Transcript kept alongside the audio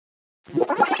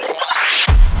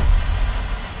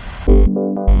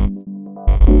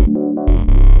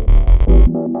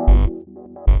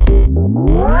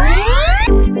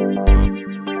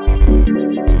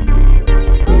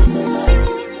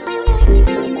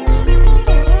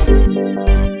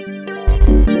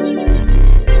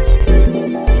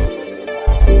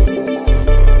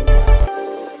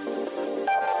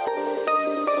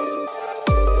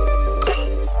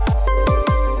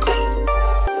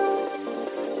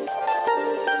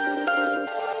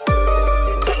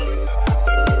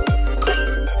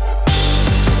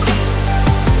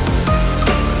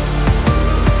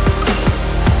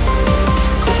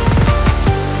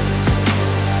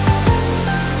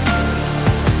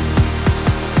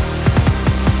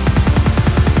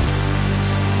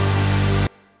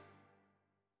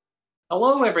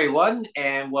Hello, everyone,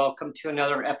 and welcome to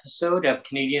another episode of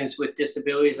Canadians with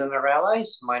Disabilities and Their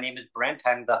Allies. My name is Brent.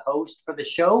 I'm the host for the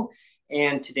show,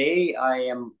 and today I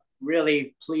am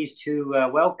really pleased to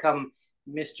welcome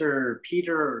Mr.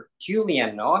 Peter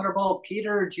Julian, Honorable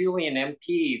Peter Julian,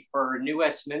 MP for New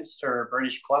Westminster,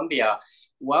 British Columbia.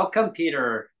 Welcome,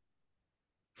 Peter.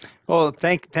 Well,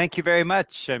 thank you very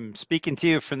much. I'm speaking to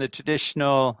you from the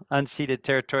traditional unceded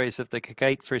territories of the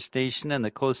Kakite First Nation and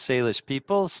the Coast Salish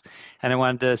peoples. And I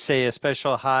wanted to say a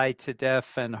special hi to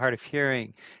deaf and hard of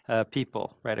hearing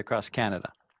people right across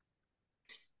Canada.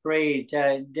 Great.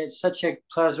 It's such a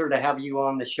pleasure to have you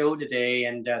on the show today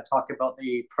and talk about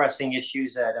the pressing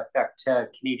issues that affect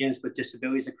Canadians with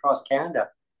disabilities across Canada.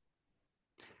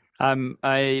 I'm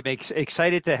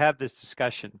excited to have this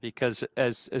discussion because,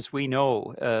 as we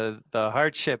know, the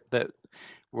hardship that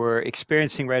we're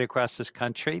experiencing right across this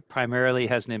country primarily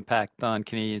has an impact on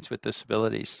Canadians with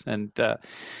disabilities, and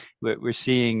we're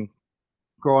seeing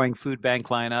growing food bank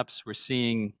lineups. We're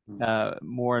seeing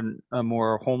more and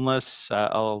more homeless.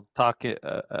 I'll talk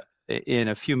in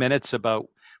a few minutes about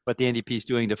what the NDP is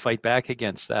doing to fight back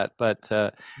against that. But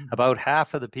about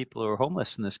half of the people who are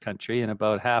homeless in this country and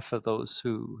about half of those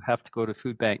who have to go to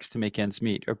food banks to make ends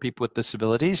meet are people with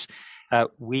disabilities.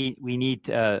 We need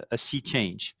a sea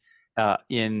change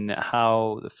in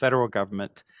how the federal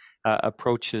government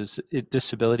approaches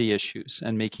disability issues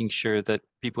and making sure that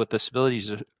people with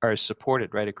disabilities are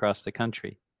supported right across the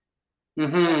country.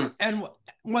 Mm-hmm. And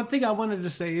one thing I wanted to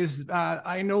say is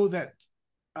I know that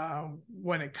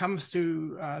when it comes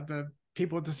to the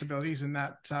people with disabilities and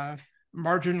that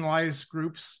marginalized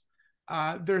groups,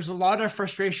 there's a lot of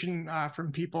frustration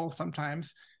from people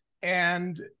sometimes,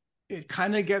 and it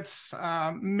kind of gets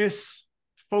misfocused,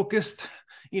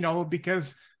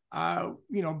 because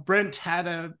Brent had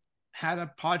a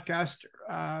podcast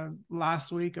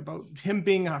last week about him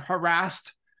being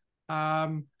harassed,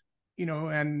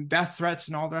 and death threats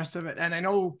and all the rest of it. And I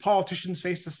know politicians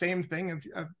face the same thing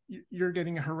of you're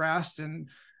getting harassed and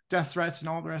death threats and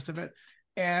all the rest of it.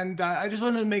 And I just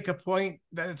wanted to make a point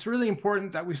that it's really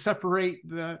important that we separate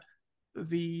the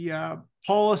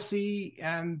policy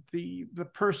and the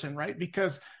person, right?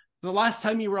 Because the last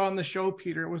time you were on the show,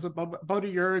 Peter, was about a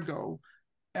year ago.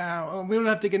 We don't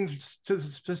have to get into the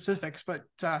specifics, but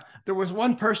there was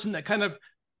one person that kind of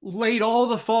laid all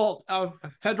the fault of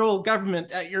federal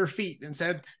government at your feet and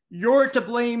said, you're to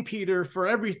blame, Peter, for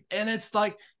everything. And it's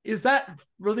like, is that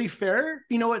really fair?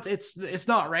 It's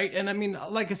not, right? And I mean,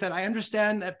 like I said, I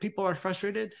understand that people are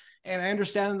frustrated, and I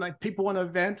understand like people want to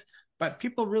vent, but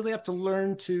people really have to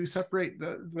learn to separate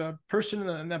the person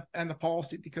and the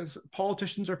policy, because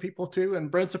politicians are people too, and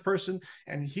Brent's a person,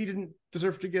 and he didn't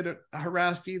deserve to get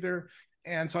harassed either.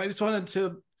 And so I just wanted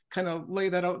to kind of lay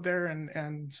that out there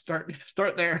and start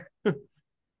there.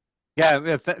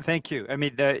 Yeah, thank you. I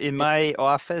mean, in my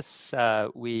office,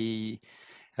 we're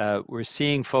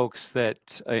seeing folks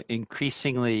that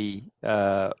increasingly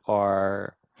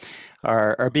are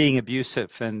being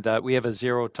abusive, and we have a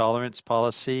zero tolerance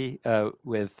policy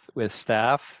with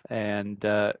staff, and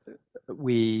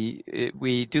we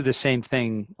do the same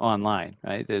thing online.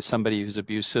 Right, there's somebody who's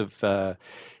abusive,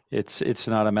 it's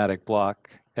an automatic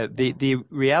block. The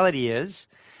reality is,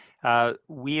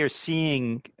 we are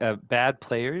seeing bad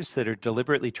players that are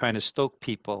deliberately trying to stoke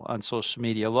people on social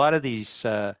media. A lot of these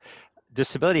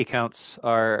disability accounts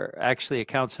are actually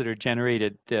accounts that are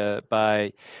generated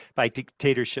by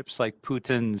dictatorships like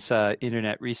Putin's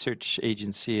Internet Research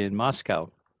Agency in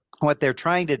Moscow. What they're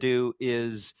trying to do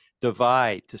is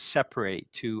divide, to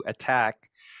separate, to attack.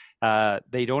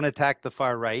 They don't attack the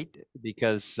far right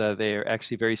because they are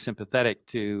actually very sympathetic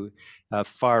to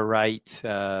far right,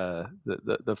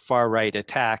 the far right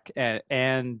attack,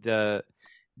 and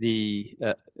the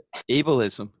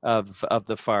ableism of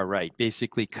the far right,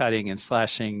 basically cutting and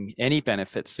slashing any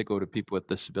benefits that go to people with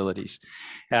disabilities.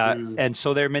 And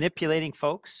so they're manipulating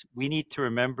folks. We need to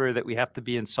remember that we have to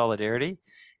be in solidarity.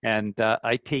 And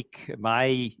I take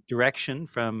my direction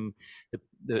from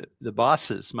the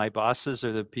bosses. My bosses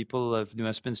are the people of New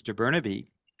Westminster Burnaby.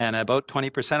 And about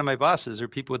 20% of my bosses are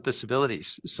people with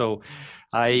disabilities. So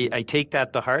I take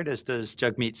that to heart, as does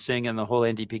Jagmeet Singh and the whole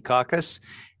NDP caucus.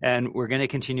 And we're going to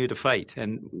continue to fight.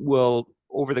 And we'll,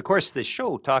 over the course of this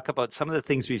show, talk about some of the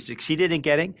things we've succeeded in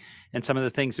getting and some of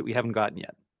the things that we haven't gotten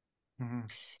yet. Mm-hmm.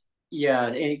 Yeah,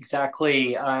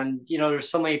 exactly. There's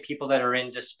so many people that are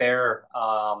in despair,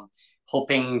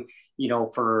 hoping,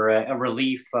 for a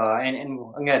relief. And I'm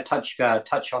going to touch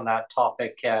on that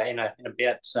topic in a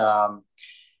bit.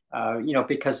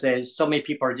 Because there's so many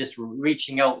people are just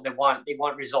reaching out. They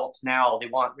want results now. They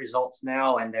want results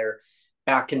now, and they're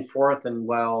back and forth and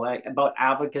about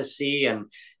advocacy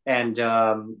and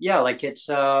like it's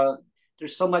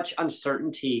there's so much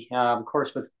uncertainty, of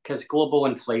course, because global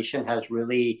inflation has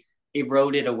really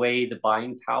eroded away the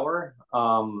buying power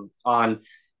on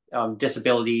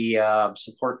disability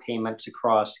support payments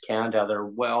across Canada. They're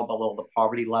well below the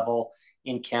poverty level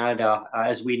in Canada,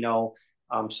 as we know.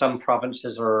 Some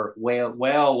provinces are well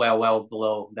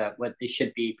below that what they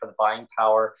should be for the buying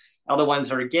power. Other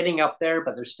ones are getting up there,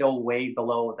 but they're still way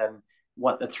below than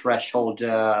what the threshold,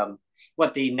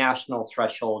 what the national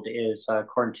threshold is,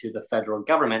 according to the federal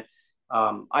government.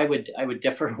 I would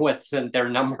differ with their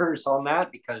numbers on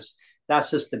that, because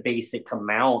that's just the basic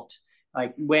amount.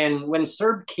 Like when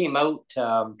CERB came out,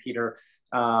 Peter,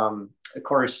 of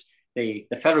course, the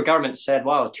federal government said,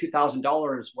 wow,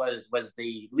 $2,000 was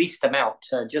the least amount,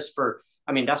 just for,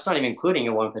 that's not even including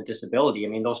a one with a disability.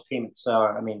 Those payments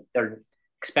their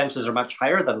expenses are much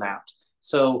higher than that.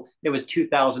 So it was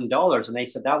 $2,000, and they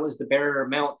said that was the bare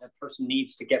amount that person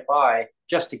needs to get by,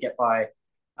 just to get by.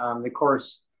 Of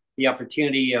course, the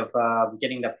opportunity of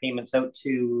getting the payments out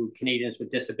to Canadians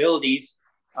with disabilities,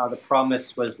 the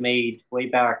promise was made way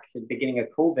back at the beginning of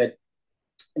COVID.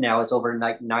 Now it's over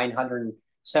like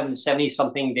 970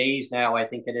 something days now, I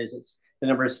think it is. It's the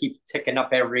numbers keep ticking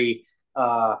up every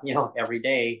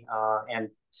day, and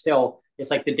still it's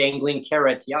like the dangling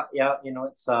carrot.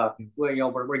 It's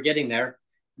we're getting there,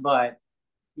 but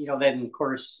then of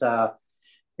course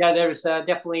there's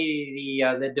definitely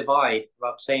the divide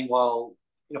of saying, well,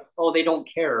 oh, they don't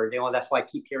care. That's why I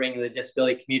keep hearing in the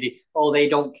disability community, oh, they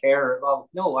don't care. Well,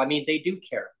 no, they do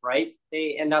care, right?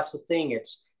 And that's the thing.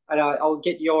 I'll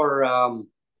get your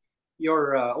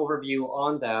overview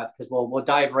on that, because we'll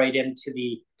dive right into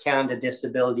the Canada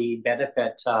Disability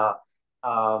Benefit.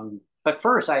 But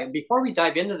first, before we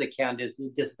dive into the Canada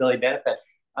Disability Benefit,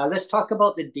 let's talk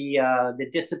about the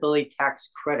disability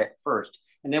tax credit first,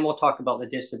 and then we'll talk about the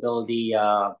disability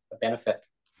benefit.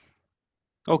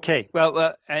 Okay.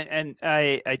 Well, and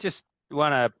I just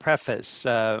want to preface,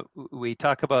 we're going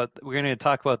to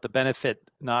talk about the benefit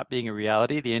not being a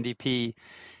reality. The NDP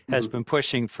has been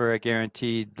pushing for a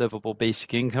guaranteed livable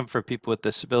basic income for people with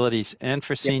disabilities and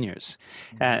for seniors.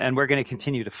 And we're going to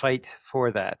continue to fight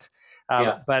for that.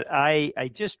 But I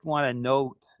just want to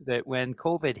note that when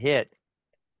COVID hit,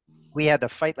 we had to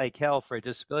fight like hell for a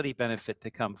disability benefit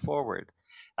to come forward.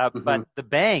 But the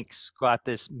banks got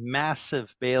this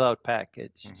massive bailout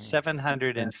package,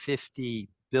 $750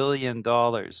 billion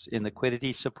in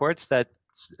liquidity supports.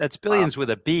 That's billions with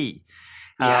a B.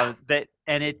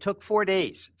 And it took 4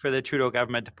 days for the Trudeau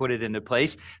government to put it into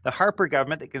place. The Harper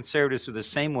government, the Conservatives, were the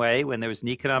same way. When there was an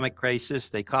economic crisis,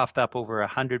 they coughed up over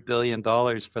 $100 billion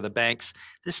for the banks.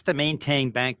 This is to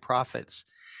maintain bank profits.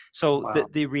 So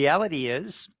the reality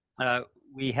is,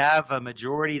 we have a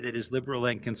majority that is Liberal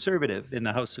and Conservative in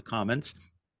the House of Commons.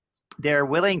 They're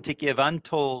willing to give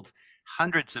untold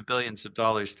hundreds of billions of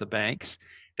dollars to banks.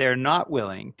 They're not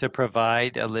willing to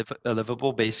provide a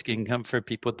livable basic income for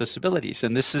people with disabilities.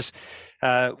 And this is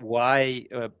why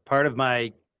part of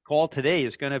my call today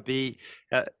is going to be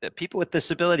people with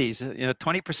disabilities,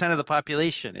 20% of the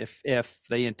population. If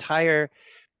the entire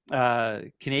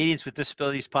Canadians with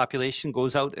disabilities population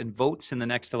goes out and votes in the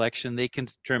next election, they can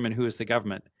determine who is the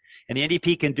government. And the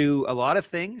NDP can do a lot of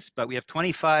things, but we have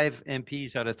 25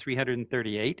 MPs out of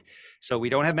 338. So we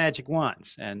don't have magic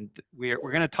wands. And we're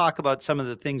going to talk about some of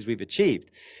the things we've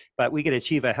achieved, but we could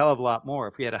achieve a hell of a lot more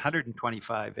if we had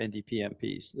 125 NDP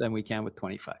MPs than we can with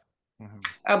 25.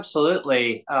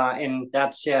 Absolutely. And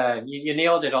that's, you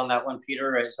nailed it on that one,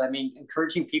 Peter.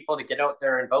 Encouraging people to get out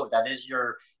there and vote. That is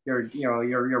your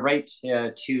right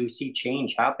to see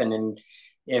change happen. And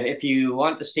if you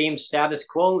want the same status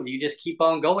quo, you just keep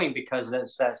on going, because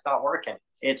that's not working.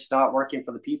 it's not working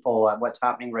for the people. What's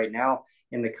happening right now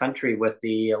in the country with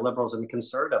the Liberals and the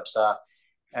Conservatives. I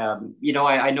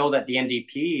know that the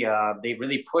NDP they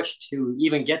really pushed to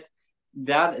even get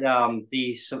that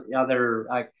the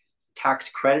other tax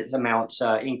credit amounts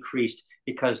increased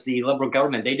because the Liberal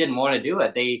government they didn't want to do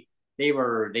it. They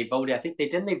voted. I think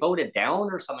they voted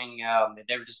down or something.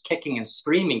 They were just kicking and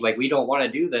screaming like we don't want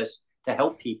to do this to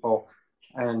help people.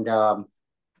 And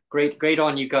great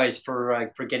on you guys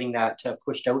for getting that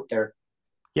pushed out there.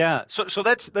 Yeah. So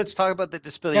let's talk about the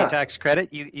disability tax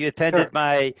credit. You attended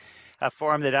my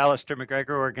forum that Alistair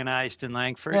McGregor organized in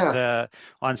Langford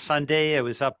on Sunday. I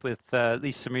was up with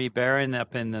Lisa Marie Barron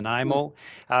up in Nanaimo.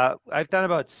 I've done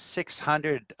about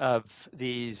 600 of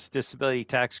these disability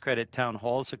tax credit town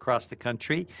halls across the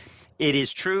country. It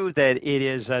is true that it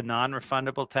is a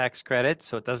non-refundable tax credit,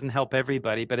 so it doesn't help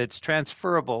everybody, but it's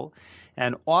transferable.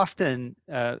 And often,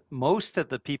 most of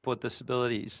the people with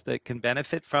disabilities that can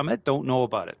benefit from it don't know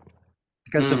about it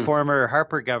because the former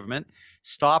Harper government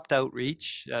stopped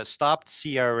outreach, stopped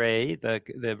CRA,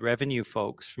 the revenue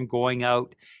folks, from going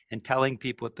out and telling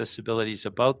people with disabilities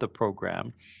about the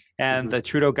program. And the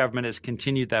Trudeau government has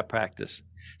continued that practice.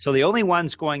 So the only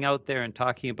ones going out there and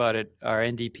talking about it are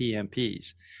NDP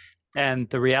MPs. And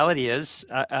the reality is,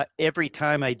 every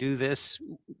time I do this,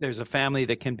 there's a family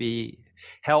that can be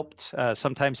helped.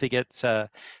 Sometimes they get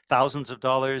thousands of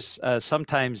dollars.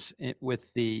 Sometimes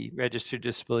with the Registered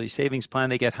Disability Savings Plan,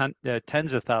 they get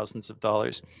tens of thousands of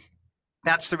dollars.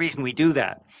 That's the reason we do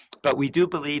that. But we do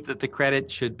believe that the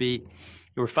credit should be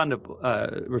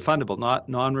refundable, not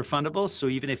non-refundable. So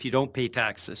even if you don't pay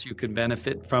taxes, you can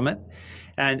benefit from it.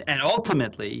 And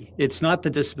ultimately, it's not the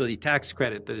disability tax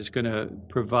credit that is going to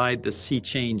provide the sea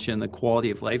change in the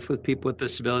quality of life with people with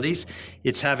disabilities.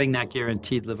 It's having that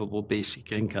guaranteed livable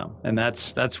basic income. And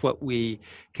that's what we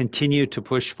continue to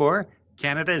push for.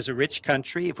 Canada is a rich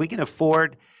country. If we can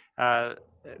afford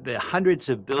the hundreds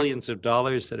of billions of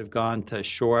dollars that have gone to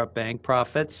shore up bank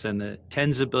profits and the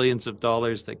tens of billions of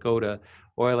dollars that go to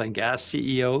oil and gas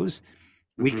CEOs,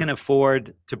 we can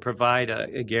afford to provide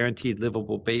a guaranteed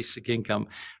livable basic income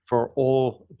for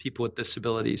all people with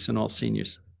disabilities and all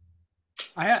seniors.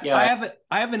 I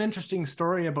have an interesting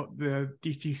story about the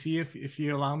DTC, if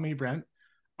you allow me, Brent.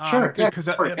 Sure. Because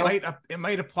it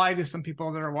might apply to some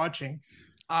people that are watching.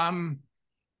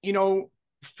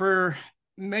 For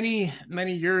many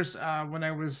years, when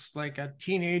I was like a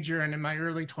teenager and in my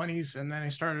early 20s, and then I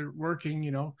started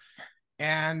working,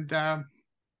 and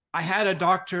I had a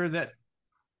doctor that,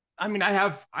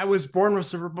 I was born with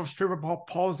cerebral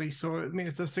palsy, so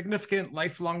it's a significant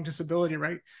lifelong disability,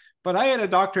 right? But I had a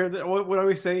doctor that would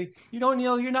always say,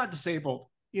 Neil, you're not disabled.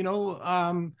 You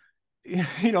have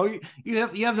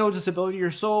no disability.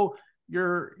 You're so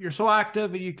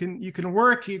active, and you can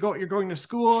work. You're going to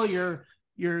school. You're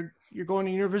going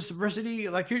to university.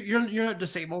 Like you're not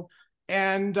disabled.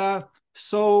 And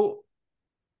so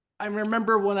I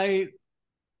remember when I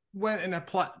went and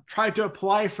tried to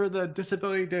apply for the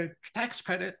disability tax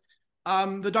credit,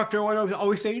 the doctor would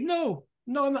always say, no,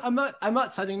 I'm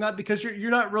not signing that because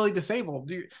you're not really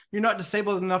disabled. You're not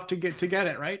disabled enough to get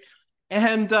it, right?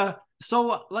 And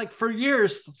so like for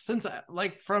years, since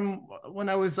from when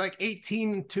I was like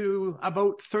 18 to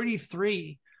about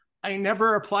 33, I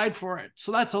never applied for it.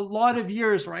 So that's a lot of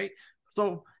years, right?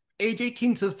 So age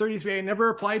 18 to 33, I never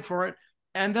applied for it.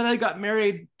 And then I got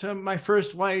married to my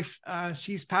first wife.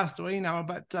 She's passed away now,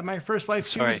 but my first wife,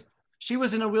 she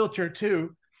was in a wheelchair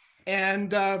too.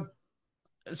 And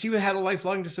she had a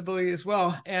lifelong disability as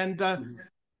well. And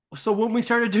so when we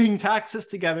started doing taxes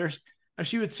together,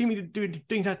 she would see me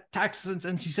doing taxes,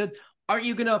 and she said, aren't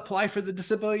you going to apply for the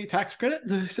disability tax credit?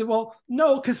 And I said, well,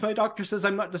 no, because my doctor says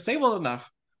I'm not disabled enough.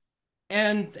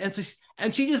 And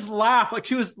she just laughed, like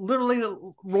she was literally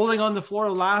rolling on the floor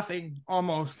laughing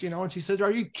almost, and she said,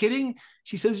 are you kidding?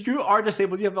 She says, you are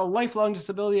disabled. You have a lifelong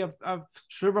disability of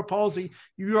cerebral palsy.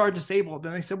 You are disabled.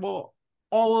 And I said, well,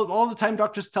 all the time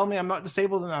doctors tell me I'm not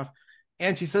disabled enough.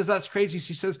 And she says, that's crazy.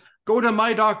 She says, go to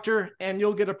my doctor and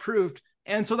you'll get approved.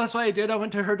 And so that's what I did. I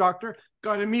went to her doctor,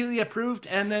 got immediately approved.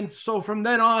 And then, so from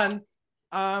then on,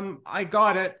 I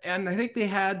got it. And I think they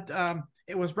had,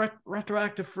 it was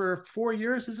retroactive for 4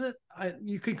 years, is it?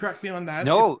 You can correct me on that.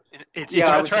 No, it's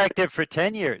retroactive for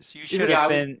 10 years. You should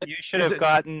have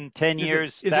gotten 10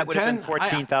 years. That would have been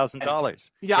 $14,000.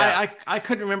 Yeah, I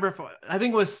couldn't remember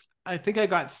I think I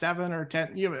got 7 or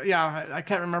 10. Yeah, I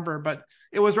can't remember, but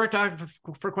it was retroactive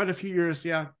for quite a few years.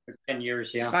 Yeah. 10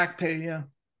 years. Yeah. Back pay. Yeah.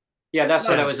 Yeah, that's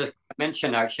what I was just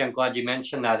mentioned. Actually, I'm glad you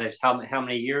mentioned that. It's how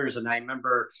many years. And I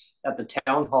remember at the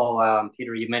town hall,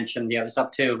 Peter, you mentioned it was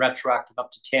up to retroactive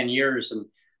up to 10 years, and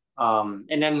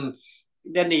then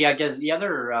then I guess the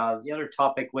other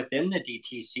topic within the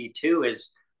DTC too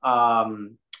is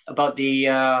um, about the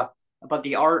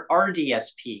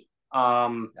RDSP. I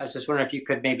was just wondering if you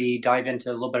could maybe dive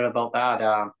into a little bit about that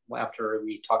after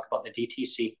we talk about the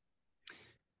DTC.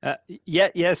 Yeah,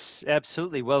 yes,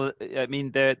 absolutely. Well, I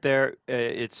mean,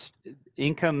 it's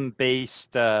income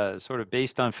based, sort of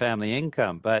based on family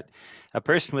income, but a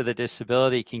person with a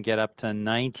disability can get up to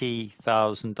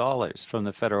 $90,000 from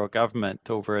the federal government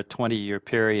over a 20-year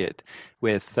period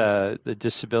with the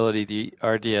disability, the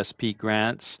RDSP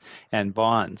grants and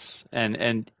bonds.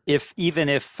 And if even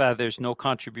if there's no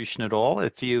contribution at all,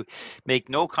 if you make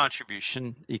no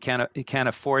contribution, you can't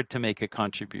afford to make a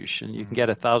contribution. You can get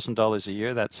 $1,000 a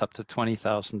year. That's up to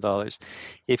 $20,000.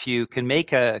 If you can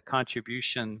make a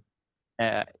contribution,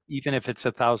 even if it's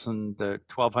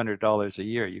 $1,200 a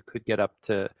year, you could get up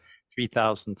to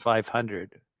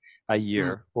 3,500 a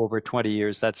year over 20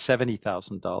 years. That's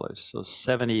 $70,000. So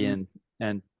 70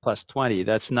 and plus 20,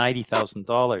 that's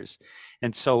 $90,000.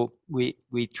 And so we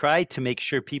try to make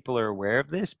sure people are aware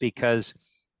of this because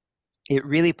it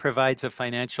really provides a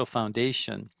financial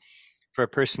foundation for a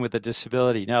person with a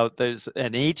disability. Now, there's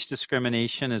an age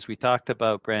discrimination, as we talked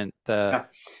about, Brent, at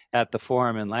the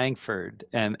forum in Langford,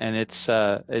 and it's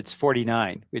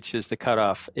 49, which is the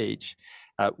cutoff age,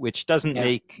 which doesn't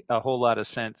make a whole lot of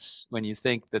sense when you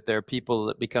think that there are people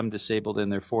that become disabled in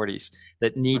their 40s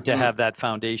that need to have that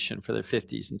foundation for their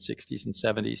 50s and 60s and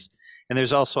 70s. And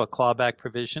there's also a clawback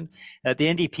provision. The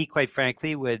NDP, quite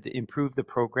frankly, would improve the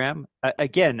program.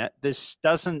 Again, this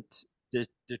doesn't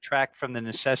detract from the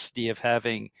necessity of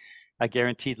having a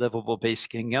guaranteed livable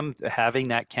basic income. Having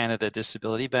that Canada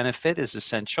Disability benefit is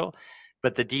essential.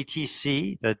 But the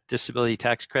DTC, the disability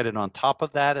tax credit on top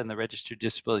of that, and the registered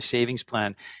disability savings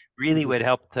plan really would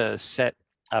help to set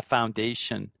a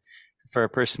foundation for a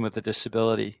person with a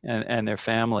disability and their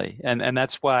family. And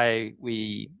that's why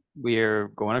we're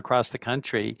going across the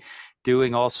country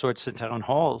doing all sorts of town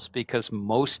halls, because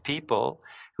most people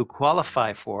who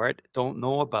qualify for it don't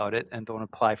know about it and don't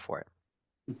apply for it.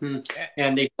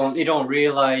 And they don't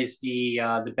realize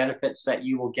the benefits that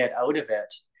you will get out of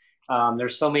it.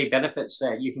 There's so many benefits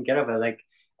that you can get out of it. Like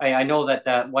I know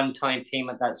that one-time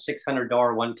payment, that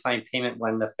 $600 one-time payment,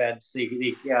 when the feds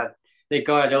they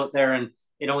got it out there, and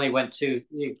it only went to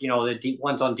the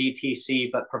ones on DTC,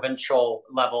 but provincial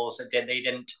levels they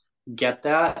didn't get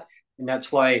that, and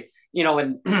that's why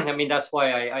and I mean that's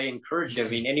why I encourage you. I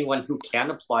mean, anyone who can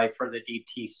apply for the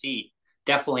DTC,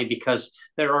 definitely, because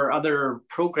there are other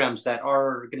programs that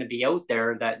are going to be out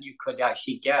there that you could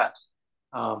actually get.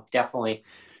 Definitely.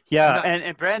 Yeah,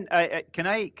 and Brent, can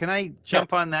I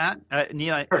jump on that?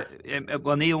 Neil,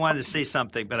 well, Neil wanted to say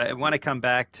something, but I want to come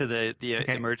back to the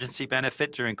emergency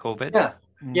benefit during COVID. Yeah.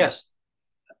 Yes.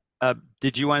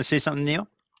 Did you want to say something, Neil?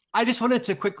 I just wanted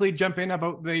to quickly jump in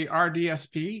about the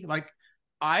RDSP. Like,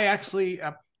 I actually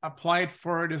applied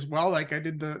for it as well. Like, I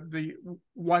did the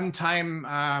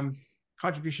one-time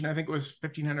contribution. I think it was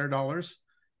 $1,500,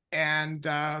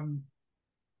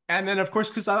 and then, of course,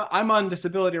 because I'm on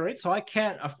disability, right? So I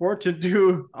can't afford to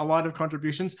do a lot of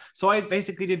contributions. So I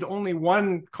basically did only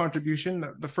one contribution,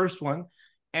 the first one.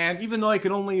 And even though I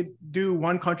could only do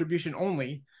one contribution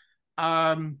only,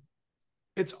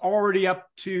 it's already up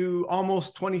to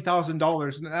almost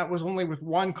 $20,000. And that was only with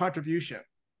one contribution.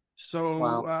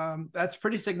 So that's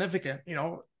pretty significant,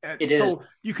 It is.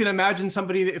 You can imagine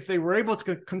somebody, if they were able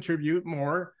to contribute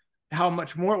more, how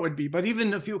much more it would be. But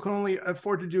even if you can only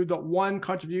afford to do the one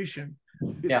contribution,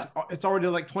 it's already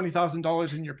like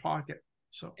 $20,000 in your pocket.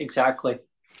 So exactly.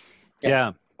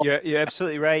 Yeah. You're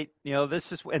absolutely right.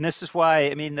 This is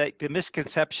why, I mean, the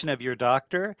misconception of your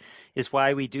doctor is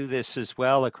why we do this as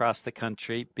well across the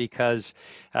country, because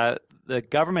the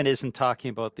government isn't talking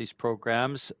about these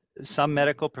programs. Some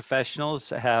medical professionals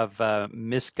have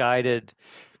misguided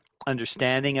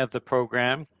understanding of the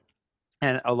program.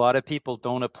 And a lot of people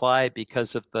don't apply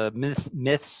because of the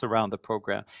myths around the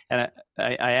program. And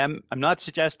I'm not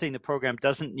suggesting the program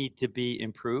doesn't need to be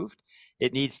improved.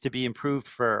 It needs to be improved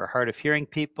for hard of hearing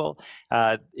people.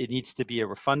 It needs to be a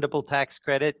refundable tax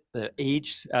credit. The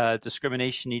age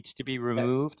discrimination needs to be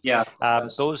removed.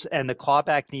 Those, and the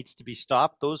clawback needs to be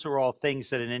stopped. Those are all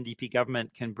things that an NDP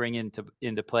government can bring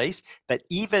into place. But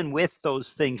even with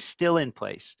those things still in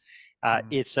place,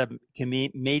 it's a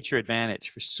major advantage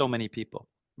for so many people.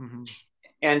 Mm-hmm.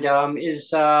 And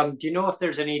do you know if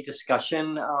there's any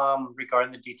discussion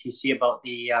regarding the DTC about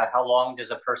the how long does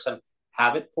a person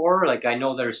have it for? Like, I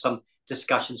know there's some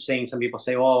discussion saying, some people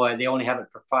say, oh, they only have it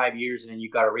for 5 years and then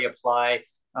you got to reapply.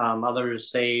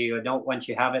 Others say, no, once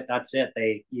you have it, that's it.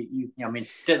 I mean,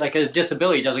 like a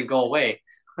disability doesn't go away.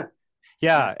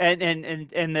 Yeah,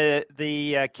 and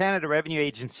the Canada Revenue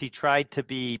Agency tried to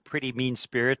be pretty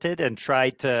mean-spirited and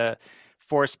tried to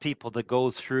force people to go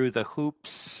through the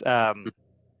hoops on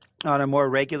a more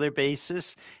regular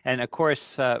basis. And of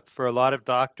course, for a lot of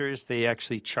doctors, they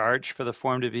actually charge for the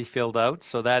form to be filled out.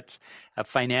 So that's a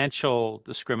financial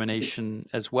discrimination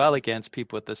as well against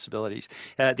people with disabilities.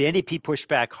 The NDP pushed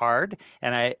back hard,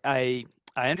 and I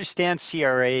understand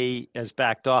CRA has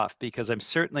backed off because I'm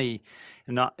certainly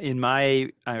not in my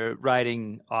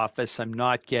riding office. I'm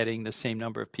not getting the same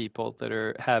number of people that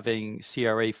are having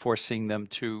CRA forcing them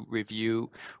to review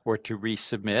or to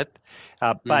resubmit.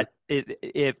 But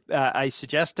if I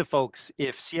suggest to folks,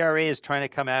 if CRA is trying to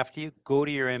come after you, go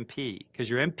to your MP, because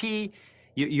your MP,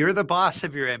 you're the boss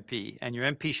of your MP, and your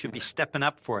MP should be stepping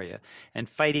up for you and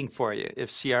fighting for you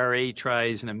if CRA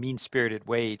tries in a mean-spirited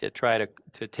way to try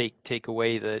to take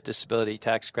away the disability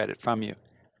tax credit from you.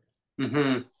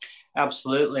 Mm-hmm.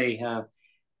 Absolutely.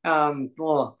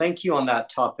 Well, thank you on that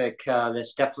topic.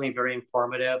 That's definitely very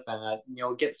informative,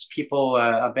 and gives people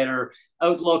a better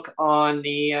outlook on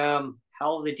the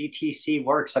how the DTC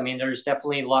works. I mean, there's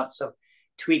definitely lots of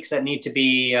tweaks that need to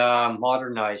be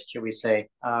modernized, should we say?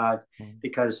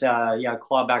 Because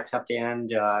clawbacks have to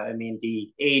end. I mean,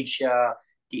 the age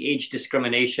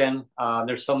discrimination.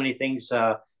 There's so many things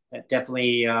that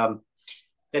definitely.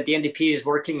 That the NDP is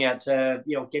working at,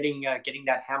 getting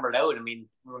that hammered out. I mean,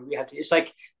 we have to. It's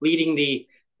like leading the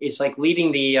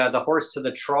horse to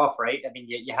the trough, right? I mean,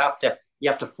 you have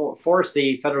to force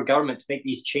the federal government to make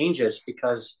these changes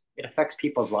because it affects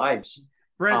people's lives.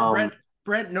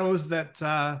 Brent knows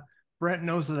that. Brent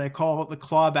knows that I call it the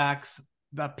clawbacks,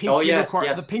 the pink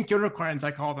the pink unicorns.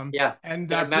 I call them. Yeah, and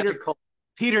magical.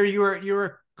 Peter, you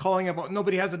were calling about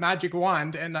nobody has a magic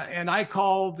wand, and I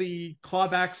call the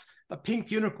clawbacks a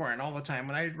pink unicorn all the time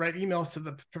when I write emails to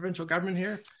the provincial government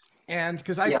here. And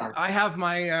because I have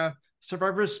my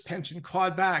survivor's pension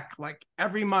clawed back like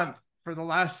every month for the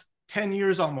last 10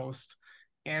 years almost.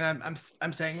 And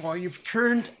I'm saying, well, you've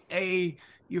turned a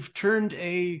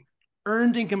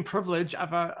earned income privilege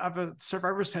of a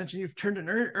survivor's pension. You've turned an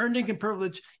earned income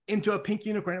privilege into a pink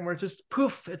unicorn where it's just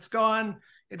poof, it's gone.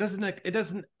 It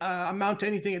doesn't amount to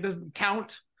anything. It doesn't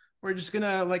count. We're just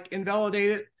gonna like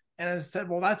invalidate it. And I said,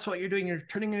 well, that's what you're doing. You're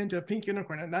turning it into a pink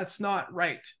unicorn, and that's not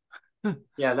right.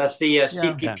 Yeah, that's the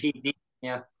CPPD.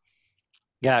 Yeah.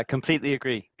 Yeah, completely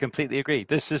agree. Completely agree.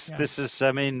 This is.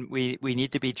 I mean, we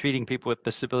need to be treating people with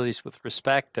disabilities with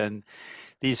respect, and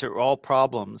these are all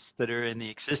problems that are in the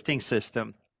existing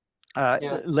system.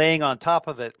 Laying on top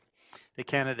of it, the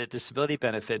Canada Disability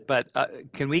Benefit. But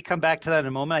can we come back to that in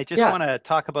a moment? I just want to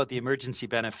talk about the emergency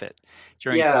benefit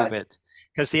during COVID.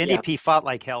 Because the NDP fought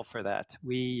like hell for that.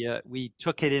 We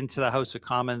took it into the House of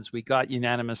Commons. We got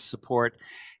unanimous support.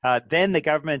 Then the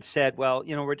government said, well,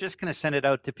 we're just going to send it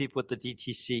out to people with the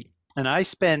DTC. And I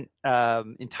spent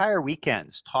entire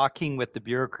weekends talking with the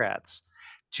bureaucrats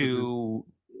to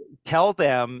tell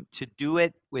them to do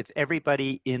it with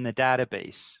everybody in the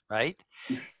database, right?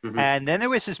 Mm-hmm. And then there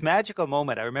was this magical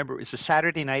moment. I remember it was a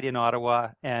Saturday night in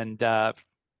Ottawa, and a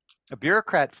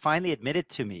bureaucrat finally admitted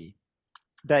to me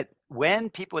that when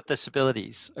people with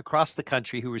disabilities across the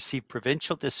country who receive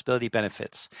provincial disability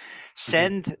benefits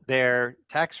send their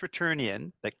tax return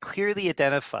in that clearly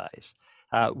identifies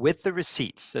with the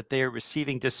receipts that they are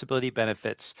receiving disability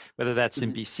benefits, whether that's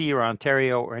in BC or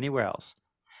Ontario or anywhere else.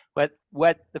 But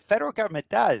what the federal government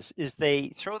does is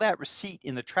they throw that receipt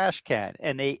in the trash can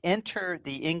and they enter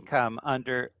the income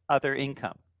under other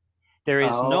income. There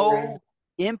is no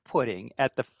inputting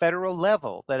at the federal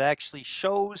level that actually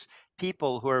shows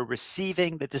people who are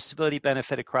receiving the disability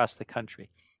benefit across the country.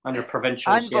 Under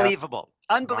provincial.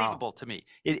 Unbelievable to me.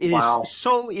 It is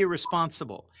so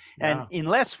irresponsible. And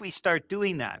unless we start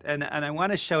doing that, and I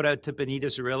want to shout out to Benita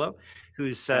Zarillo,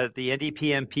 who's the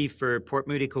NDP MP for Port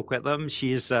Moody Coquitlam.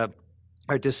 She is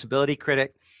our disability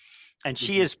critic. And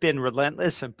she has been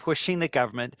relentless in pushing the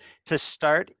government to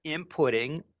start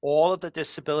inputting all of the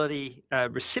disability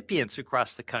recipients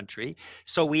across the country,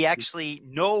 so we actually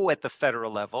know at the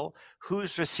federal level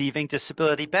who's receiving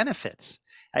disability benefits.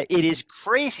 It is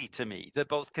crazy to me that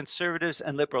both Conservatives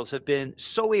and Liberals have been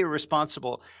so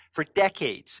irresponsible for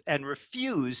decades and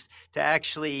refused to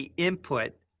actually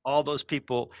input all those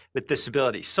people with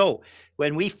disabilities. So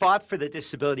when we fought for the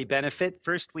disability benefit,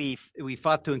 first we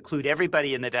fought to include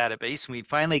everybody in the database, and we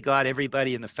finally got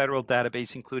everybody in the federal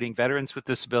database, including veterans with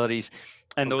disabilities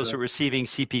and those who are receiving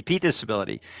CPP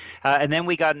disability. And then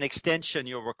we got an extension,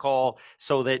 you'll recall,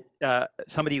 so that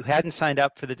somebody who hadn't signed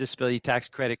up for the disability tax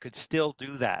credit could still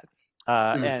do that.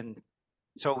 And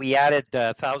so we added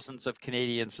thousands of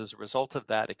Canadians as a result of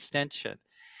that extension.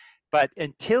 But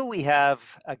until we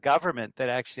have a government that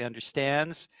actually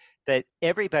understands that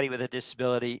everybody with a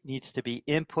disability needs to be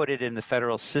inputted in the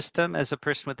federal system as a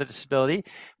person with a disability,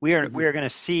 we are going to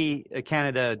see a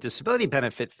Canada disability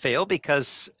benefit fail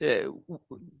because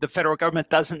the federal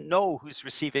government doesn't know who's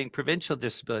receiving provincial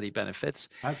disability benefits.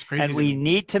 That's crazy. And we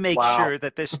need to make sure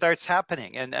that this starts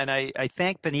happening. And I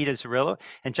thank Benita Zarillo,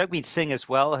 and Jagmeet Singh as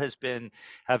well has been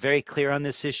very clear on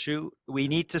this issue. We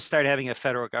need to start having a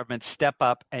federal government step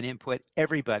up and input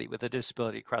everybody with a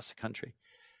disability across the country.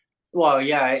 Well,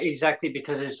 yeah, exactly,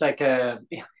 because it's like a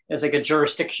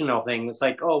jurisdictional thing. It's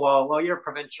like, oh well, you're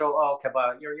provincial. Oh, okay,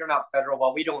 but you're not federal.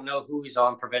 Well, we don't know who's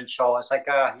on provincial. It's like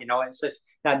it's just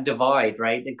that divide,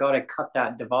 right? They got to cut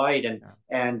that divide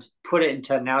and put it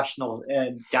into a national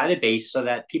database so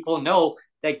that people know,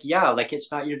 like, like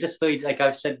it's not your disability. Like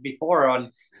I've said before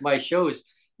on my shows,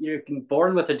 you're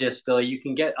born with a disability. You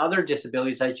can get other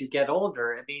disabilities as you get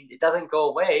older. I mean, it doesn't go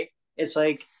away. It's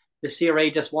like the CRA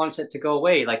just wants it to go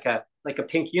away, like a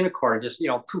pink unicorn, just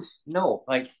poof, no,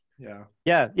 like.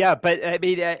 Yeah. But I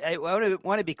mean, I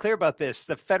want to be clear about this.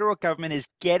 The federal government is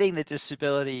getting the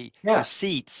disability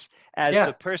receipts as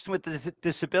the person with the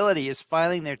disability is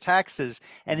filing their taxes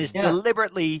and is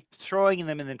deliberately throwing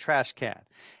them in the trash can.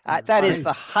 That is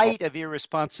the height of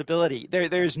irresponsibility.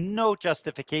 There's no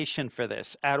justification for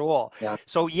this at all.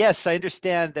 So yes, I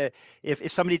understand that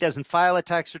if somebody doesn't file a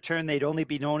tax return, they'd only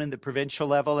be known in the provincial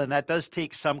level, and that does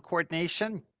take some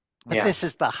coordination. But this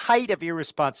is the height of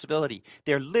irresponsibility.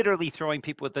 They're literally throwing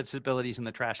people with disabilities in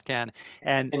the trash can,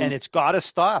 and it's got to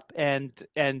stop. And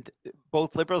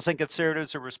both Liberals and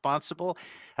Conservatives are responsible.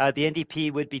 The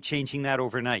NDP would be changing that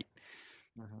overnight.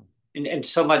 And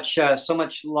so much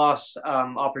lost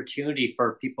opportunity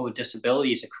for people with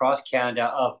disabilities across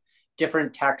Canada of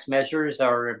different tax measures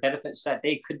or benefits that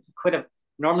they could have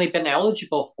normally been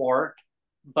eligible for,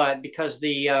 but because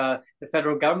the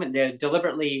federal government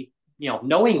deliberately,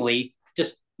 knowingly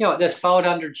just filed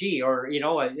under G, or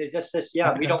it's just this,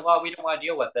 we don't want to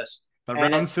deal with this. The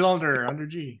round cylinder under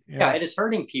G. It is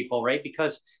hurting people, right?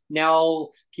 Because now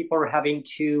people are having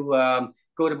to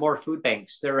go to more food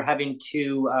banks. They're having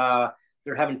to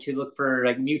look for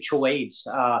like mutual aids.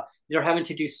 They're having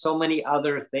to do so many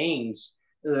other things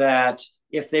that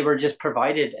if they were just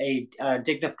provided a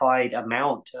dignified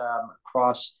amount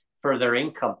across for their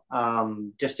income,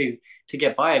 just to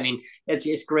get by. I mean,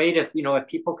 it's great if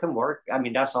people can work. I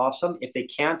mean, that's awesome. If they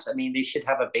can't, I mean, they should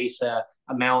have a base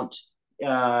amount,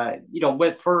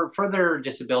 for their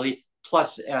disability,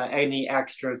 plus any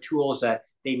extra tools that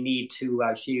they need to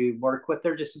actually work with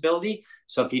their disability.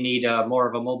 So if you need more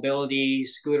of a mobility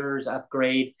scooters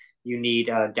upgrade, you need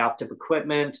adaptive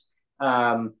equipment.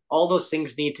 All those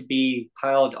things need to be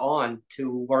piled on to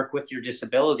work with your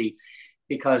disability,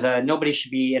 because nobody should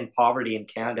be in poverty in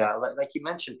Canada. Like you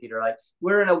mentioned, Peter, like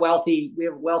we have a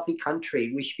wealthy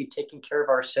country. We should be taking care of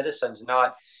our citizens,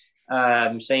 not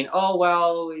saying, oh,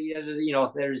 well,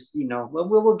 there's,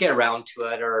 we'll get around to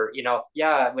it, or,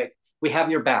 we have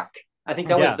your back. I think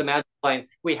that was the magic line.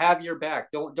 We have your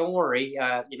back. Don't worry.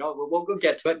 We'll go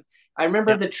get to it. I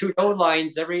remember the Trudeau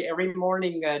lines every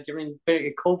morning during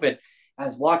COVID. I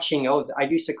was watching. I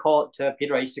used to call it,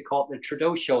 Peter, I used to call it the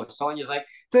Trudeau show. Sonia's like,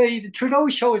 the Trudeau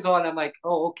show is on. I'm like,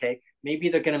 oh, okay. Maybe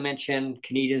they're going to mention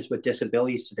Canadians with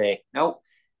disabilities today. Nope.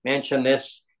 Mention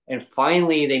this. And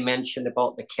finally, they mentioned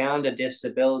about the Canada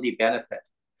Disability Benefit.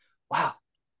 Wow.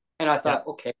 And I thought,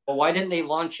 okay, well, why didn't they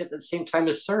launch it at the same time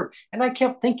as CERB? And I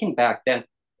kept thinking back then,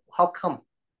 how come?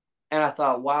 And I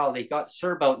thought, wow, they got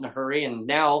CERB out in a hurry. And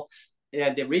now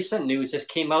the recent news just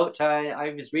came out.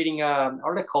 I was reading an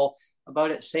article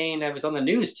about it saying, I was on the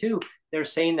news too. They're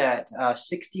saying that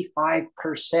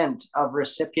 65% of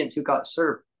recipients who got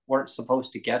CERB weren't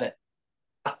supposed to get it.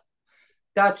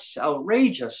 That's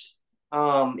outrageous.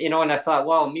 And I thought,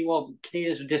 wow, meanwhile,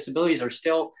 Canadians with disabilities are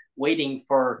still waiting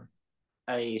for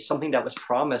something that was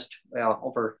promised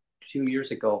over 2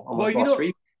 years ago, almost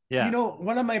 3. Yeah.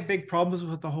 One of my big problems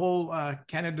with the whole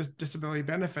Canada Disability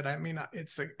Benefit, I mean,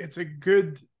 it's a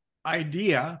good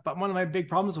idea, but one of my big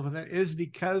problems with it is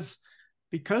because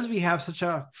we have such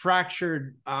a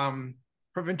fractured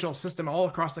provincial system all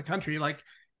across the country. Like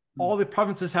all the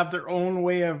provinces have their own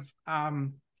way of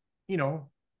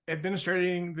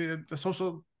administrating the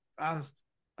social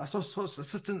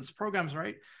assistance programs,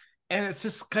 right? And it's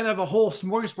just kind of a whole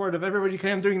smorgasbord of everybody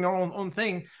kind of doing their own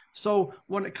thing. So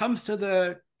when it comes to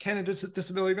the Canada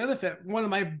Disability Benefit, one of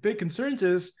my big concerns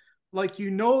is, like,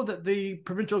 that the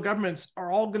provincial governments are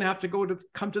all going to have to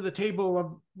come to the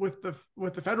table with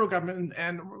the federal government,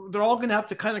 and they're all going to have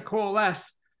to kind of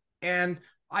coalesce. And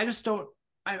I just don't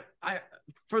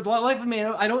for the life of me,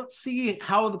 I don't see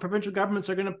how the provincial governments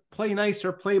are going to play nice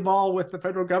or play ball with the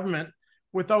federal government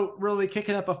without really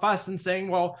kicking up a fuss and saying,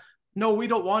 well, no, we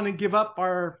don't want to give up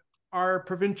our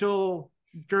provincial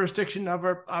jurisdiction of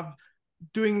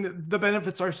doing the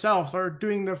benefits ourselves or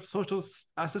doing the social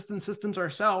assistance systems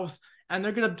ourselves. And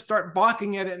they're going to start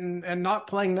balking at it and not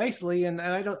playing nicely. And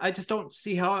I just don't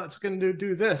see how it's going to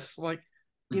do this. Like,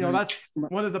 that's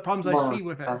one of the problems I see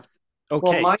with it.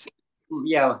 Okay.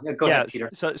 Well, go ahead, Peter.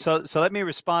 So let me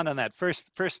respond on that.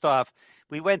 First off,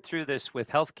 we went through this with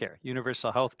healthcare,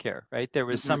 universal healthcare, right? There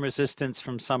was some resistance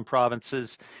from some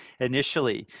provinces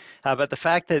initially, but the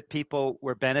fact that people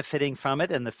were benefiting from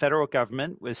it and the federal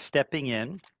government was stepping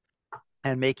in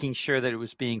and making sure that it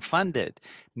was being funded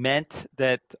meant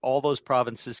that all those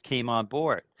provinces came on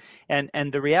board.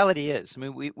 And the reality is, I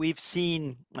mean, we've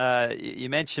seen, you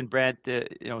mentioned, Brent,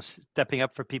 stepping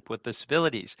up for people with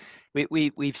disabilities.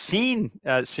 We've seen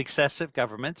successive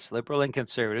governments, liberal and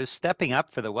conservative, stepping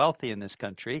up for the wealthy in this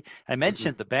country. I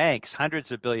mentioned the banks,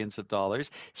 hundreds of billions of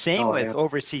dollars. Same with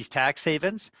overseas tax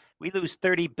havens. We lose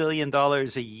 $30 billion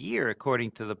a year,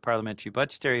 according to the parliamentary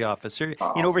budgetary officer,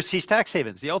 in overseas tax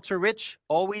havens. The ultra rich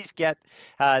always get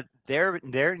their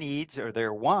needs or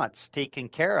their wants taken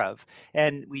care of,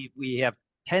 and we have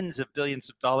tens of billions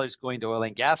of dollars going to oil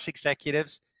and gas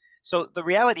executives. So the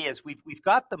reality is, we've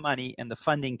got the money and the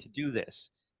funding to do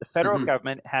this. The federal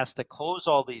government has to close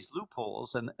all these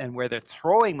loopholes and where they're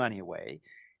throwing money away.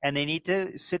 And they need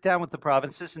to sit down with the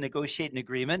provinces and negotiate an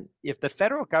agreement. If the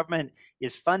federal government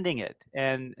is funding it,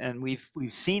 and we've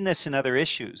seen this in other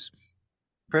issues,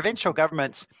 provincial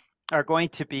governments are going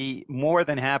to be more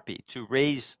than happy to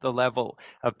raise the level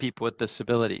of people with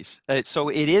disabilities. So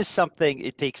it is something,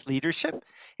 it takes leadership.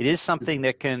 It is something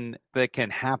that can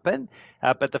happen,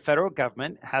 but the federal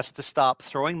government has to stop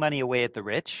throwing money away at the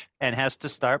rich and has to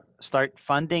start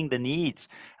funding the needs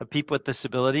of people with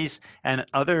disabilities and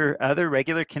other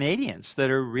regular Canadians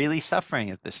that are really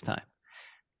suffering at this time.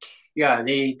 Yeah,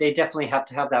 they definitely have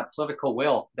to have that political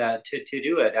will to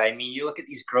do it. I mean, you look at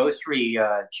these grocery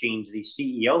chains, these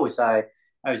CEOs. I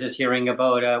was just hearing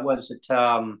about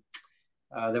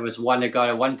there was one that got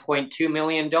a $1.2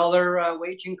 million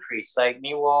wage increase. Like,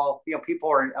 meanwhile, people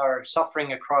are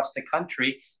suffering across the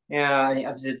country.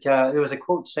 There was a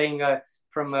quote saying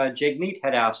from Jagmeet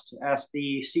had asked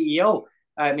the CEO,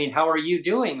 I mean, how are you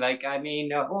doing? Like, I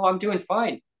mean, I'm doing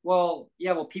fine. Well,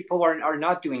 people are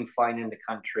not doing fine in the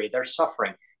country. They're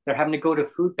suffering. They're having to go to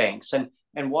food banks, and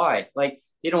why? Like,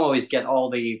 they don't always get all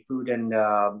the food and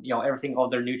everything, all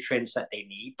their nutrients that they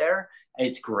need there.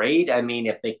 It's great. I mean,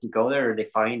 if they can go there, they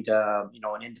find an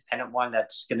independent one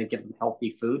that's going to give them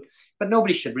healthy food. But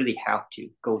nobody should really have to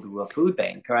go to a food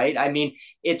bank, right? I mean,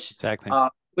 it's exactly. It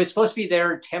was supposed to be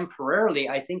there temporarily.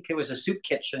 I think it was a soup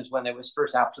kitchens when it was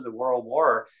first after the World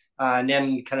War, and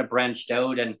then kind of branched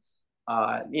out. And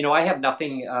I have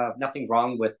nothing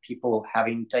wrong with people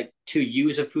having to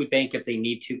use a food bank if they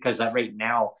need to, because right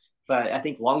now. But I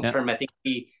think long term, I think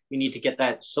we need to get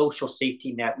that social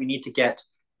safety net. We need to get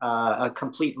a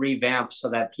complete revamp so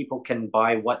that people can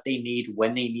buy what they need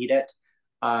when they need it.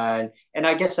 And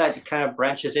I guess that kind of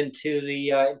branches into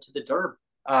the DERB,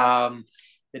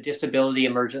 the Disability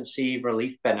Emergency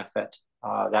Relief Benefit.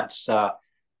 That's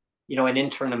an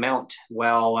intern amount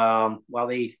while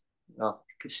they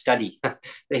study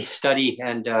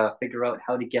and figure out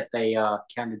how to get the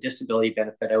Canada Disability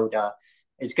Benefit out.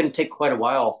 It's going to take quite a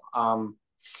while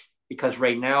because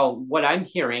right now what I'm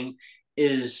hearing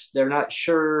is they're not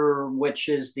sure which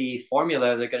is the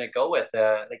formula they're going to go with,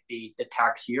 like the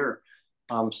tax year.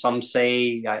 Some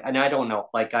say, and I don't know,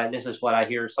 this is what I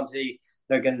hear. Some say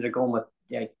they're going with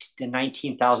the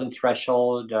 19,000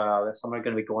 threshold. Some are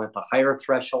going to be going with the higher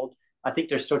threshold. I think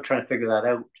they're still trying to figure that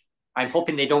out. I'm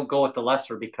hoping they don't go with the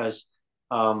lesser because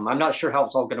I'm not sure how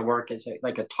it's all going to work. It's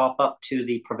like a top up to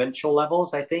the provincial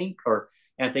levels, I think,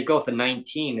 and if they go with the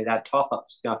 19, that top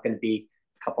up's not going to be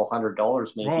a couple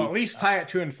 $100 maybe. Well, at least tie it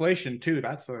to inflation too.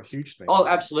 That's a huge thing. Oh,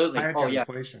 absolutely. Tie it to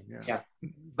inflation. Yeah.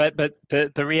 But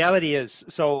the reality is,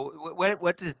 so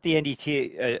what does the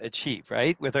NDT achieve,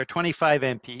 right? With our 25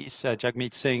 MPs,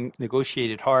 Jagmeet Singh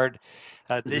negotiated hard.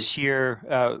 This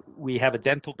year, we have a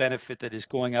dental benefit that is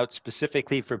going out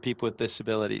specifically for people with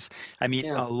disabilities. I mean,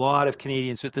 a lot of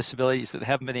Canadians with disabilities that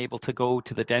haven't been able to go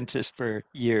to the dentist for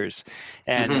years,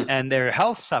 and their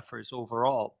health suffers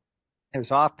overall.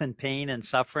 There's often pain and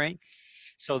suffering.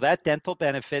 So that dental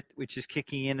benefit, which is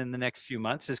kicking in the next few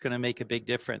months, is going to make a big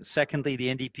difference. Secondly,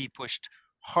 the NDP pushed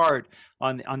hard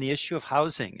on the issue of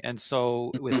housing. And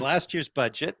so with last year's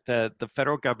budget, the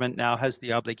federal government now has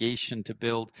the obligation to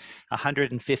build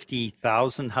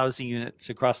 150,000 housing units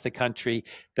across the country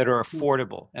that are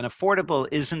affordable. And affordable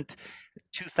isn't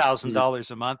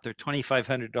 $2,000 a month or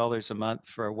 $2,500 a month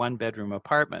for a one-bedroom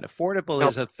apartment. Affordable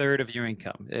is a third of your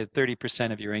income,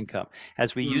 30% of your income,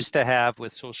 as we used to have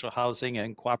with social housing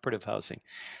and cooperative housing.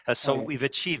 So we've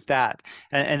achieved that.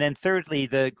 And then thirdly,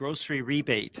 the grocery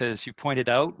rebate. As you pointed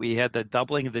out, we had the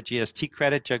doubling of the GST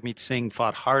credit. Jagmeet Singh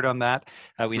fought hard on that.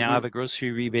 We now have a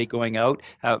grocery rebate going out.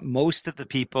 Most of the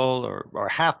people, or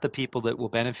half the people that will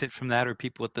benefit from that, are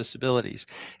people with disabilities.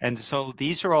 And so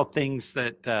these are all things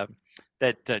that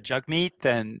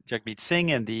Jagmeet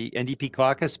Singh and the NDP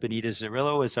caucus, Benita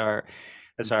Zarrillo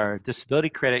as our disability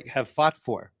critic, have fought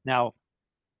for. Now,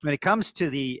 when it comes to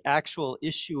the actual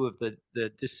issue of the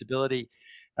disability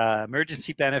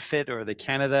emergency benefit or the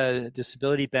Canada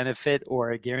disability benefit or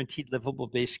a guaranteed livable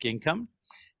basic income,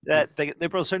 that the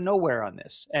Liberals are nowhere on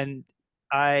this. And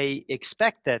I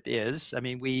expect that is, I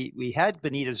mean, we had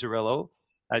Benita Zarrillo.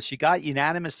 She got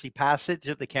unanimously passage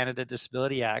of the Canada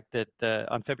Disability Act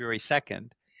on February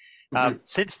 2nd.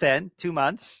 Since then, 2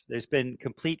 months, there's been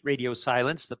complete radio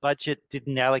silence. The budget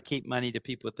didn't allocate money to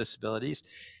people with disabilities.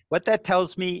 What that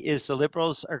tells me is the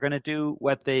Liberals are going to do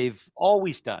what they've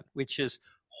always done, which is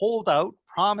hold out,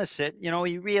 promise it. You know,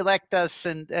 you reelect us,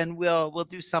 and we'll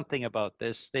do something about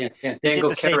this. They did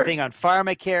the same thing on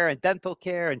pharmacare and dental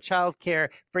care and child care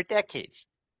for decades.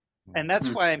 And that's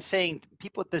why I'm saying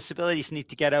people with disabilities need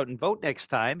to get out and vote next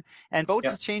time, and vote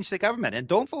to change the government, and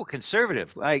don't vote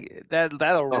Conservative.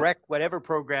 That'll wreck whatever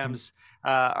programs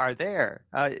are there.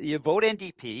 You vote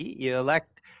NDP, you elect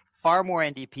far more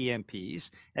NDP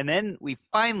MPs, and then we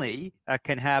finally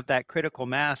can have that critical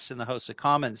mass in the House of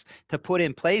Commons to put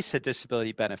in place a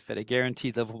disability benefit, a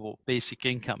guaranteed livable basic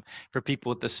income for people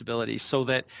with disabilities, so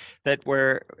that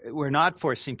we're not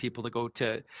forcing people to go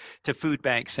to food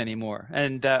banks anymore.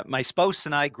 And my spouse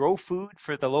and I grow food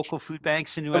for the local food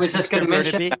banks in New Westminster,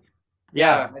 Burnaby.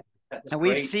 Yeah. And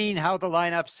we've seen how the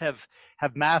lineups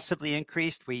have massively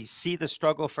increased. We see the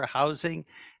struggle for housing.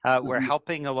 We're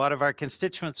helping a lot of our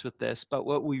constituents with this, but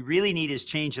what we really need is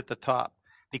change at the top,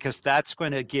 because that's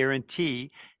going to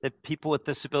guarantee that people with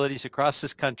disabilities across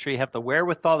this country have the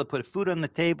wherewithal to put food on the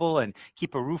table and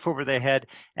keep a roof over their head,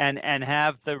 and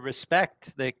have the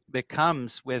respect that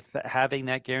comes with having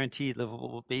that guaranteed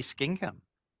livable basic income.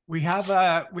 We have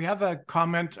a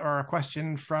comment or a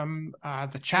question from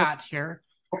the chat here.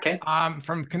 Okay.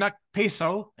 From Canuck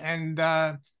Peso,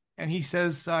 and he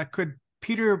says, could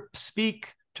Peter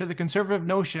speak to the Conservative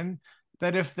notion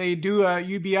that if they do a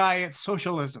UBI, it's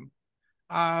socialism?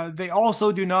 They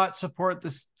also do not support the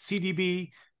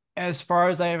CDB, as far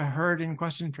as I have heard in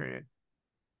question period.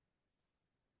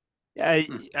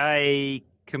 I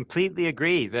completely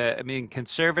agree. I mean,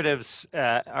 Conservatives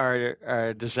are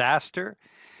a disaster.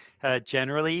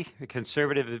 Generally,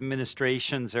 Conservative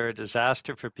administrations are a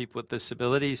disaster for people with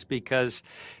disabilities, because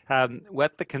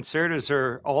what the Conservatives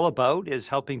are all about is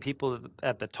helping people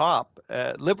at the top.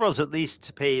 Liberals at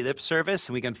least pay lip service,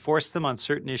 and we can force them on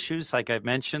certain issues, like I've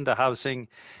mentioned, the housing,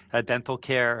 dental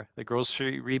care, the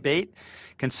grocery rebate.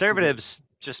 Conservatives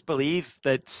just believe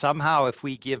that somehow if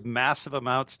we give massive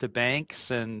amounts to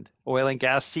banks and oil and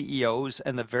gas CEOs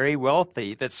and the very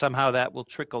wealthy, that somehow that will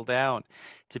trickle down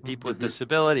to people with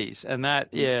disabilities. And that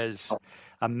is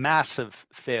a massive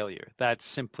failure. That's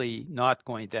simply not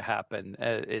going to happen.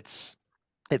 It's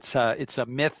a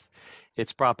myth.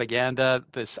 It's propaganda.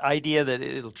 This idea that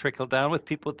it'll trickle down with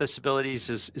people with disabilities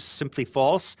is simply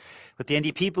false. What the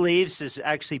NDP believes is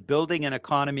actually building an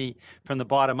economy from the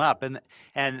bottom up.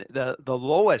 And the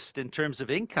lowest in terms of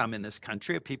income in this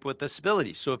country are people with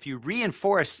disabilities. So if you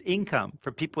reinforce income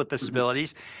for people with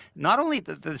disabilities, not only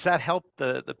does that help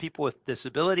the people with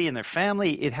disability and their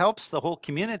family, it helps the whole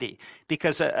community,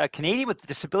 because a Canadian with a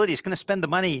disability is going to spend the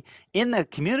money in the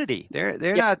community.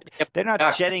 They're not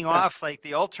jetting off like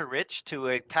the ultra rich to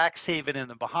a tax haven in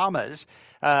the Bahamas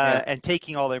and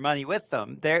taking all their money with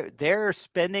them. They're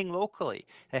spending locally.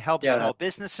 It helps small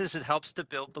businesses. It helps to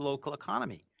build the local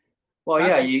economy.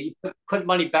 Well, you put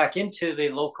money back into the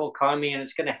local economy, and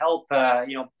it's going to help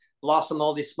blossom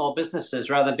all these small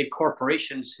businesses rather than big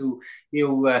corporations who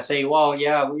say, well,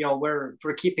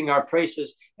 we're keeping our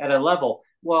prices at a level.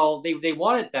 Well, they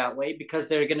want it that way because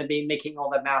they're going to be making all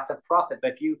that massive profit.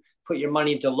 But if you put your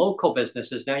money into local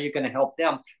businesses, now you're going to help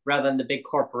them rather than the big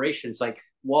corporations like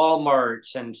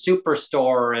Walmart's and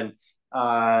Superstore and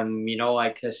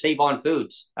like Save On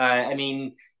Foods.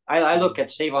 I look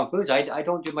at Save On Foods. I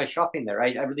don't do my shopping there.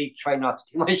 I really try not to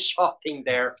do my shopping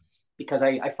there because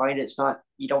I find it's not,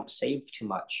 you don't save too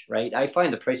much, right? I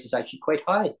find the price is actually quite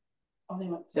high.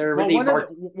 They're Well, really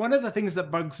one of the things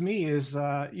that bugs me is,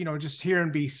 just here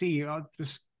in BC, I'll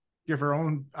just give our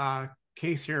own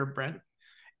case here, Brent,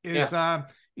 is,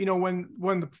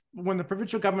 when the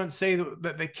provincial governments say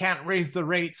that they can't raise the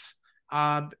rates,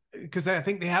 because I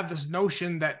think they have this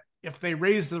notion that if they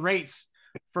raise the rates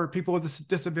for people with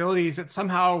disabilities, it's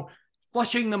somehow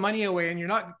flushing the money away, and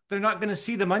they're not going to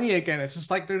see the money again. It's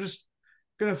just like they're just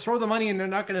going to throw the money and they're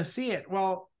not going to see it.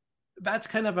 Well, that's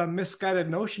kind of a misguided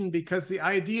notion, because the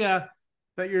idea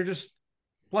that you're just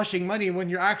flushing money, when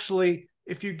you're actually,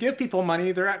 if you give people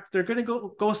money, they're going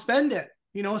to go spend it.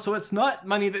 So it's not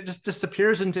money that just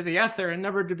disappears into the ether and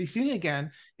never to be seen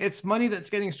again. It's money that's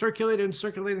getting circulated and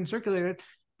circulated and circulated,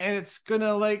 and it's going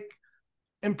to like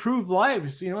improve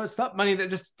lives. It's not money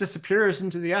that just disappears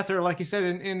into the ether, like you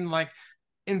said, in like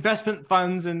investment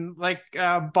funds and like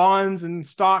bonds and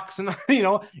stocks, and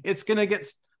it's going to get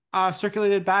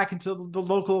circulated back into the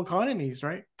local economies,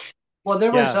 right? Well,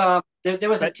 there was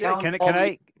a town.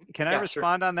 Can I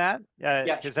respond on that?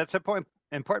 Because that's an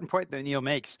important point that Neil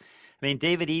makes. I mean,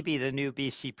 David Eby, the new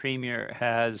BC Premier,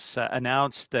 has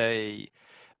announced a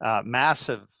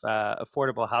massive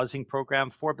affordable housing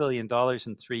program, $4 billion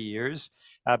in 3 years.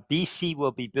 BC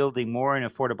will be building more in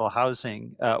affordable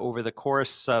housing over the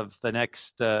course of the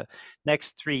next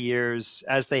 3 years,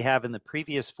 as they have in the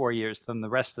previous 4 years, than the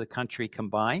rest of the country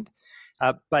combined.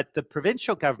 But the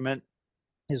provincial government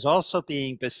is also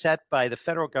being beset by the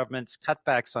federal government's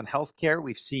cutbacks on healthcare.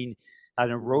 We've seen an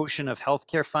erosion of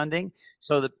healthcare funding.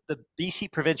 So the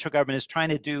BC provincial government is trying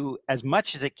to do as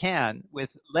much as it can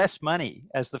with less money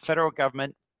as the federal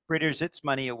government fritters its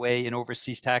money away in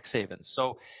overseas tax havens.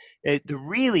 So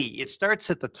it starts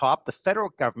at the top. The federal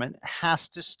government has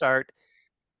to start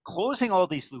closing all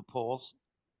these loopholes,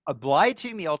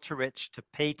 obliging the ultra-rich to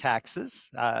pay taxes.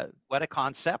 What a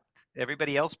concept.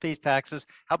 Everybody else pays taxes.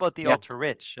 How about the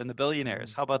ultra-rich and the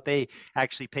billionaires? How about they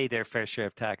actually pay their fair share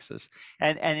of taxes?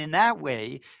 And in that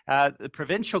way, the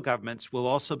provincial governments will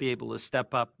also be able to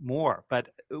step up more.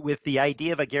 But with the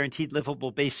idea of a guaranteed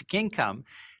livable basic income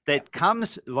that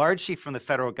comes largely from the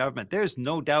federal government, there's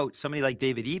no doubt somebody like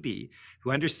David Eby,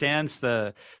 who understands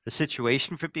the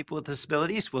situation for people with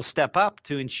disabilities, will step up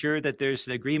to ensure that there's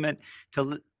an agreement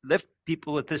to lift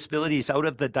people with disabilities out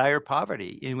of the dire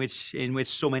poverty in which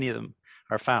so many of them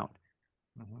are found.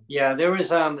 Yeah, there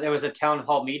was a town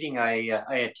hall meeting I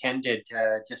attended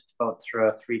just about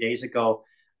 3 days ago,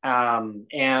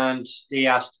 and they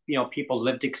asked people's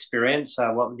lived experience,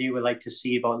 what they would like to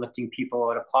see about lifting people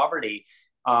out of poverty,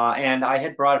 and I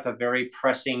had brought up a very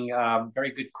pressing, very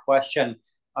good question,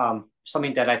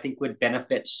 something that I think would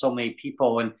benefit so many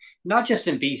people, and not just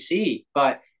in BC,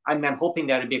 but I'm hoping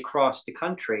that it'd be across the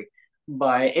country,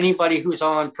 by anybody who's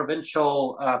on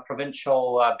provincial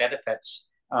benefits.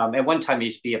 At one time, it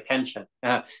used to be a pension,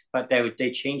 but they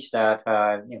changed that.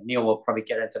 Neil will probably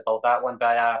get into about that one.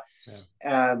 But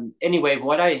anyway,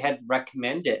 what I had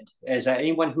recommended is that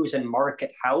anyone who's in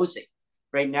market housing,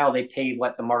 right now they pay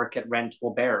what the market rent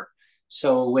will bear.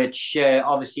 So which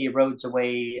obviously erodes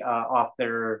away off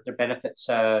their benefits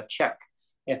check.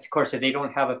 Of course, if they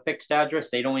don't have a fixed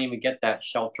address, they don't even get that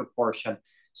shelter portion.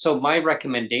 So my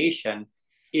recommendation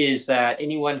is that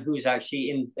anyone who's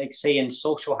actually in, like, say, in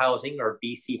social housing or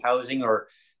BC housing,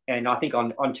 and I think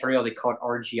on Ontario they call it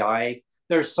RGI.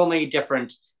 There's so many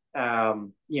different,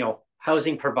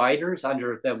 housing providers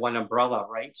under the one umbrella,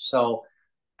 right? So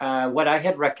what I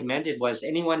had recommended was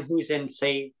anyone who's in,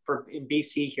 say, in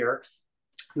BC here,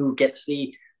 who gets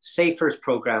the SAFERS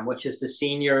program, which is the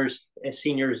seniors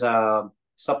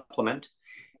supplement,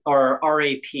 or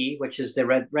RAP, which is the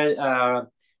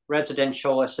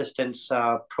residential assistance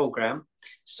program.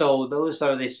 So those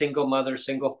are the single mothers,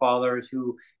 single fathers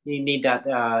who need that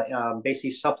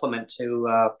basic supplement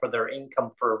for their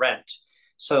income for rent.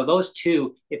 So those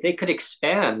two, if they could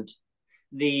expand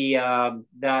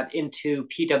that into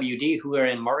PWD who are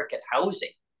in market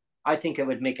housing, I think it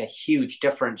would make a huge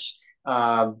difference.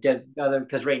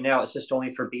 Because right now it's just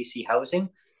only for BC housing.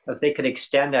 If they could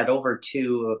extend that over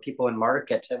to people in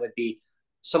market, it would be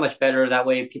so much better. That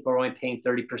way people are only paying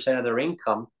 30% of their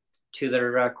income to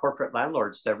their corporate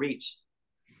landlords, the REITs.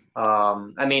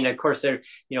 Of course,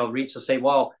 REITs will say,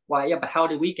 well, yeah, but how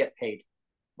do we get paid?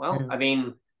 Well,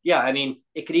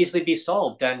 it could easily be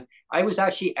solved. And I was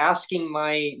actually asking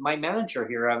my manager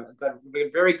here, I've got a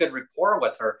very good rapport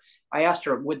with her. I asked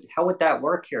her, how would that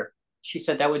work here? She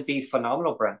said, that would be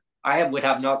phenomenal, Brent. I would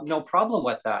have no problem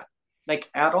with that. Like,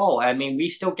 at all. We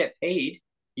still get paid.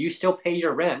 You still pay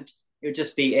your rent. It would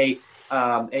just be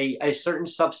a certain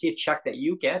subsidy check that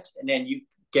you get, and then you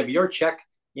give your check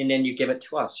and then you give it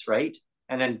to us, right?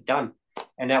 And then done.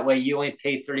 And that way you only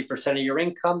pay 30% of your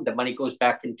income. The money goes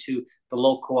back into the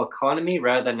local economy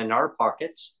rather than in our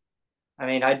pockets. I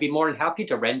mean, I'd be more than happy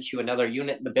to rent you another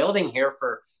unit in the building here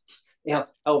for,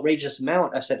 outrageous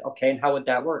amount. I said, okay, and how would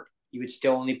that work? You would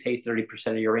still only pay 30%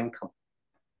 of your income.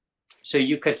 So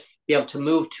you could be able to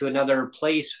move to another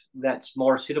place that's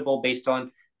more suitable based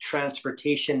on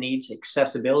transportation needs,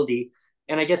 accessibility.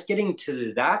 And I guess getting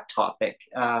to that topic,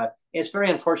 it's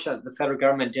very unfortunate the federal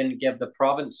government didn't give the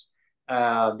province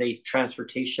the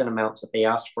transportation amounts that they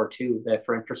asked for too,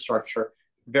 for infrastructure.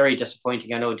 Very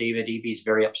disappointing. I know David Eby is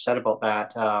very upset about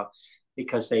that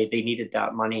because they needed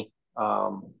that money.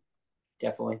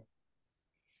 Definitely.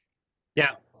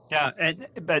 Yeah, yeah,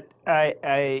 but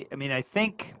I mean, I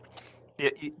think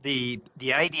the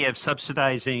idea of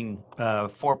subsidizing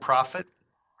for profit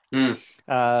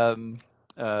um,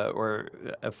 or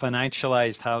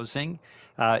financialized housing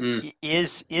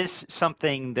is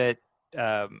something that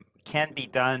can be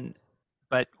done,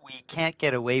 but we can't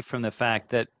get away from the fact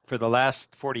that for the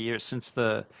last 40 years, since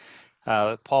the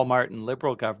Paul Martin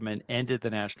Liberal government ended the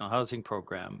National Housing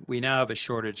Program, we now have a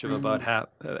shortage of about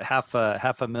half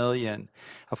a million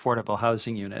affordable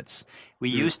housing units. We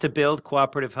used to build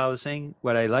cooperative housing.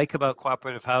 What I like about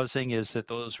cooperative housing is that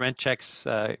those rent checks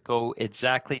go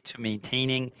exactly to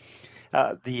maintaining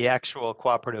the actual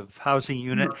cooperative housing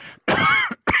unit.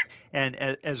 And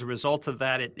as a result of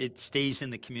that, it stays in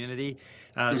the community.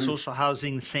 Social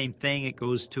housing, the same thing. It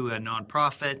goes to a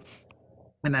nonprofit,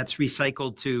 and that's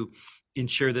recycled to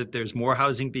ensure that there's more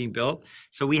housing being built.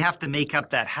 So we have to make up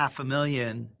that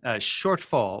 500,000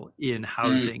 shortfall in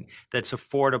housing that's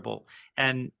affordable.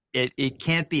 And it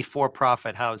can't be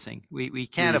for-profit housing. We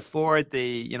can't afford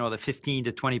the 15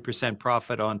 to 20%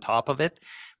 profit on top of it.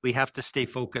 We have to stay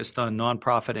focused on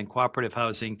nonprofit and cooperative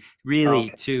housing really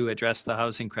to address the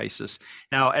housing crisis.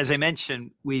 Now, as I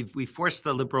mentioned, we forced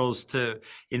the Liberals to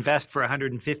invest for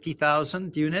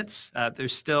 150,000 units.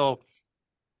 There's still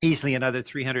easily another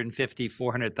 350,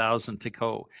 400,000 to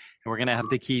go. And we're going to have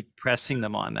to keep pressing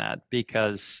them on that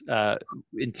because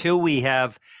until we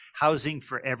have housing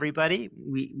for everybody,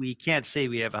 we can't say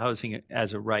we have housing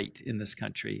as a right in this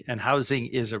country. And housing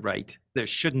is a right. There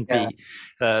shouldn't be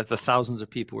the thousands of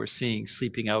people we're seeing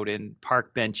sleeping out in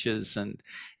park benches and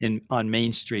on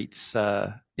main streets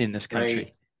in this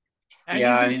country.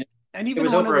 Right. It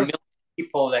was over a million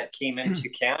people that came into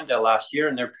Canada last year,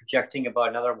 and they're projecting about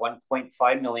another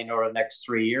 1.5 million over the next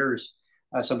 3 years.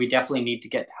 So we definitely need to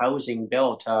get housing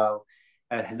built. The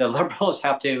Liberals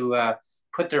have to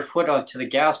put their foot onto the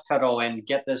gas pedal and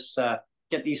get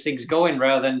these things going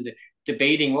rather than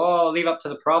debating, well, leave up to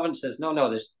the provinces. No,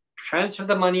 there's transfer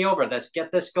the money over. Let's get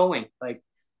this going. Like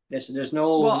this, there's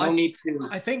no need to.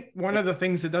 I think one of the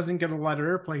things that doesn't get a lot of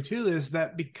airplay too is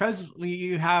that because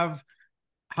we have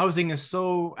housing is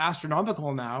so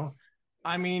astronomical now.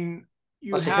 I mean,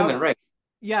 That's a human right.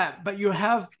 Yeah, but you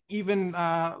have even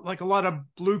like a lot of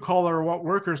blue collar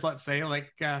workers, let's say,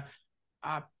 like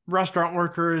restaurant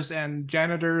workers and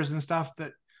janitors and stuff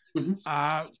that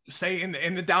say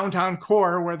in the downtown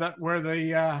core where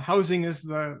the housing is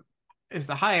the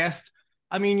highest.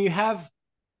 I mean, you have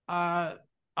a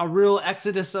real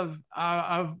exodus of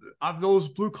those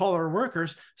blue collar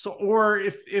workers. So, or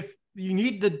if you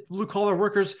need the blue collar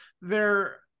workers,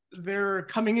 they're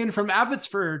coming in from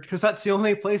Abbotsford because that's the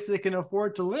only place they can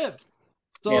afford to live.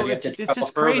 So it's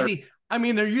just crazy. I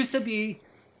mean, there used to be,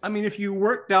 if you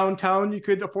work downtown, you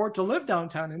could afford to live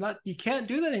downtown, and you can't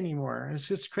do that anymore. It's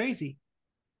just crazy.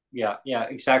 Yeah,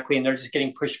 exactly. And they're just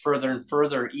getting pushed further and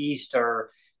further east or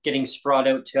getting spread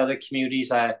out to other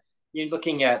communities. You're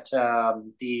looking at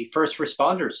the first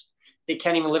responders. They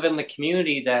can't even live in the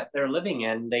community that they're living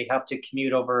in. They have to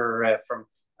commute over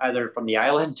from the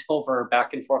island over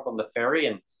back and forth on the ferry.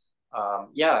 And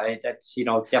that's,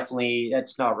 definitely,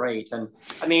 that's not right. And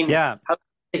I mean, yeah,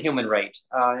 a human right.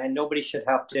 And nobody should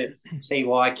have to say,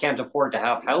 well, I can't afford to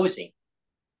have housing.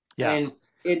 Yeah. And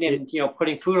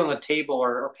putting food on the table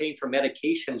or paying for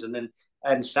medications.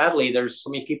 And sadly, there's so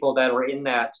many people that are in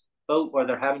that boat where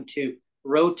they're having to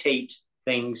rotate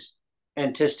things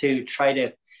and just to try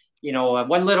to,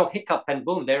 one little hiccup and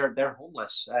boom, they're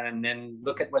homeless. And then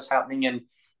look at what's happening in,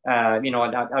 I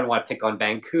don't want to pick on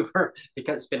Vancouver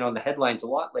because it's been on the headlines a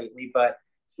lot lately, but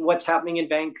what's happening in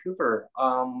Vancouver,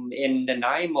 in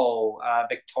Nanaimo,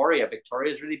 Victoria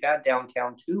is really bad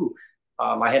downtown too.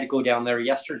 I had to go down there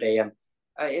yesterday, and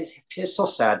it's so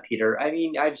sad, Peter. I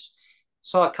mean, I've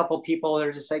saw a couple people that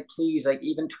are just like, please, like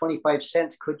even 25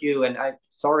 cents, could you? And I'm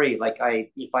sorry, like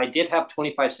if I did have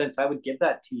 25 cents, I would give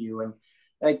that to you. And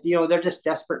like, they're just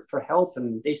desperate for help.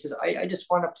 And they says, I just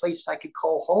want a place I could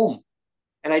call home.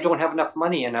 and I don't have enough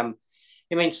money. And I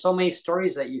mean, so many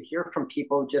stories that you hear from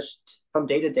people just from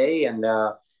day to day. And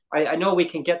I know we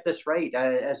can get this right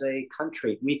as a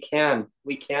country. We can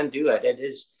do it. It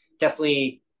is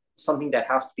definitely something that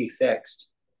has to be fixed.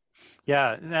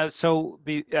 Yeah. Now,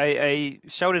 I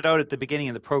shouted out at the beginning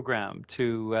of the program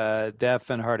to deaf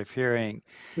and hard of hearing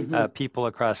Mm-hmm. people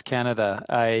across Canada.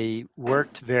 I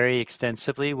worked very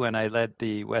extensively when I led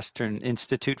the Western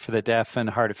Institute for the Deaf and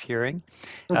Hard of Hearing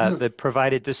Mm-hmm. that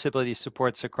provided disability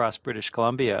supports across British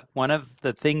Columbia. One of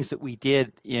the things that we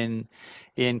did in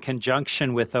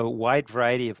conjunction with a wide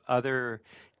variety of other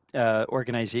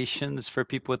organizations for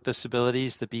people with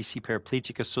disabilities, the BC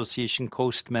Paraplegic Association,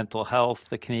 Coast Mental Health,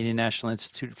 the Canadian National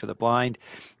Institute for the Blind,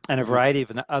 and a variety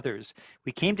of others.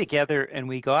 We came together and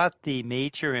we got the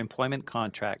major employment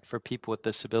contract for people with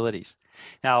disabilities.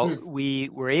 Now, Mm-hmm. we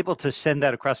were able to send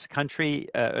that across the country,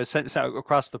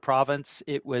 across the province.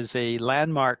 It was a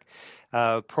landmark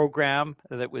program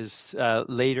that was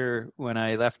later, when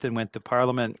I left and went to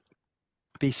Parliament,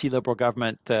 BC Liberal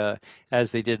government,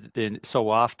 as they did so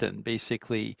often,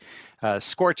 basically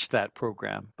scorched that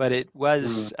program. But it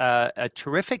was a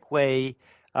terrific way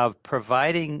of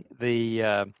providing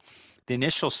the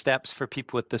initial steps for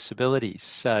people with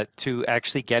disabilities to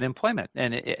actually get employment.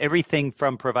 And everything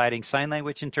from providing sign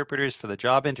language interpreters for the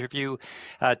job interview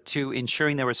to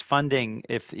ensuring there was funding.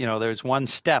 If there was one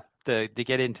step to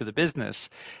get into the business,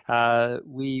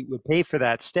 we would pay for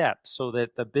that step so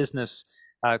that the business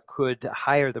could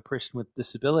hire the person with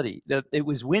disability. It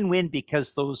was win-win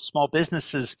because those small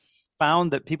businesses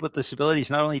found that people with disabilities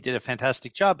not only did a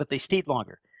fantastic job, but they stayed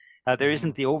longer. There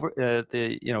isn't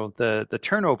the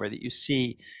turnover that you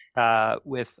see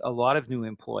with a lot of new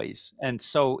employees, and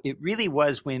so it really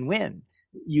was win-win.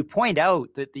 You point out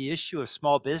that the issue of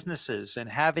small businesses and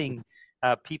having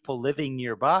people living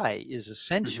nearby is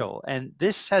essential, and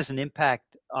this has an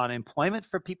impact on employment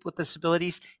for people with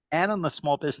disabilities and on the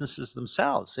small businesses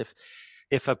themselves.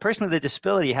 If a person with a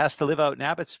disability has to live out in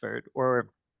Abbotsford or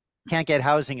can't get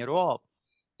housing at all,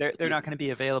 they're not going to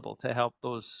be available to help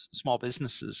those small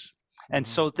businesses. And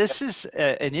so this is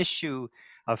an issue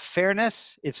of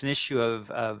fairness. It's an issue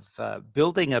of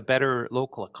building a better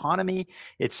local economy.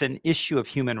 It's an issue of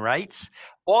human rights.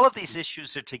 All of these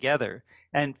issues are together.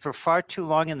 And for far too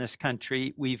long in this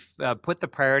country, we've put the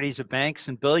priorities of banks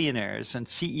and billionaires and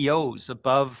CEOs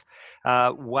above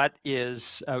what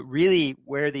is really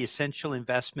where the essential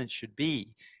investment should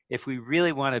be if we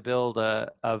really want to build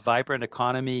a vibrant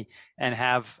economy and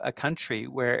have a country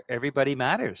where everybody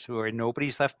matters, where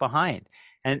nobody's left behind.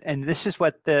 And this is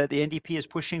what the NDP is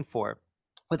pushing for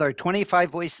with our 25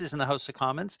 voices in the House of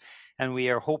Commons. And we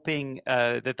are hoping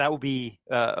that will be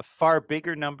a far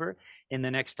bigger number in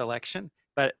the next election.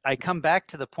 But I come back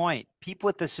to the point, people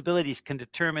with disabilities can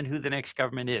determine who the next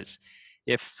government is.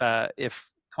 If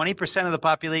 20% of the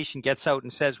population gets out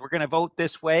and says, we're going to vote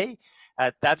this way,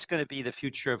 that's going to be the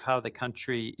future of how the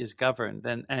country is governed.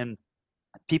 And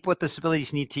people with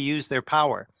disabilities need to use their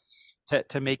power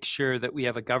to make sure that we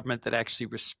have a government that actually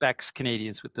respects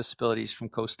Canadians with disabilities from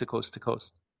coast to coast to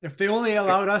coast. If they only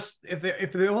allowed us,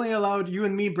 if they only allowed you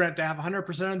and me, Brent, to have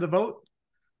 100% of the vote,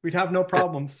 we'd have no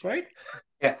problems, right?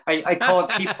 Yeah, I call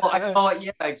it people. I call it,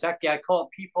 yeah, exactly. I call it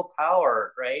people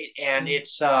power, right? And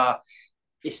it's not.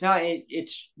 It's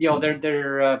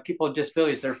they're people with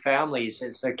disabilities, their families,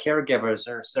 it's their caregivers,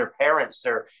 it's their parents,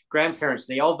 their grandparents.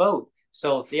 They all vote,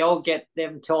 so they all get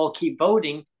them to all keep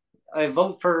voting.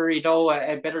 Vote for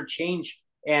a better change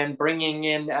and bringing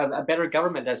in a better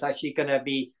government that's actually going to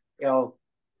be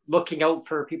looking out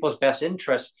for people's best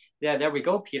interests. Yeah, there we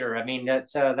go, Peter. I mean,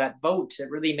 that vote,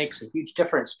 it really makes a huge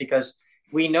difference because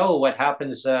we know what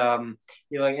happens. In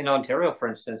Ontario, for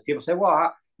instance, people say,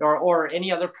 well, or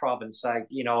any other province, like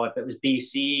if it was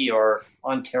BC or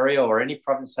Ontario or any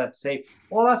province that say,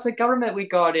 well, that's the government we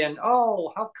got in.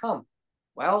 Oh, how come?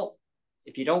 Well,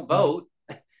 if you don't vote,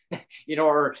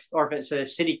 or if it's a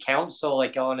city council,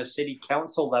 like on a city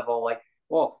council level, like,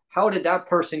 well, how did that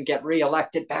person get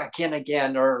reelected back in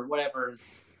again or whatever?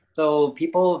 So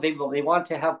people, they want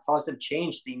to have positive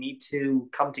change. They need to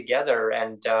come together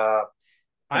and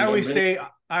I always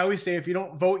really, say, if you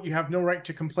don't vote, you have no right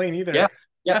to complain either. yeah,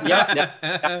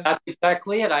 that's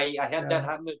exactly it. I had that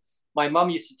happen. My mom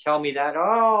used to tell me that,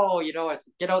 I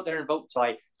said, get out there and vote. So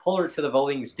I pulled her to the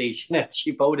voting station and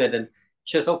she voted and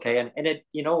she was okay. And it,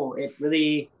 it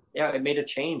really, it made a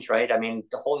change, right? I mean,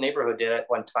 the whole neighborhood did it at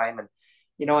one time. And,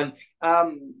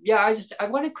 I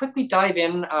want to quickly dive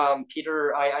in,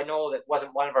 Peter. I know that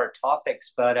wasn't one of our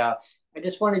topics, but I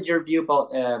just wanted your view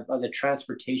about the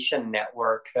transportation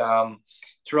network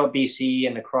throughout BC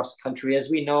and across the country. As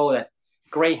we know that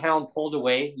Greyhound pulled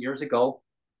away years ago.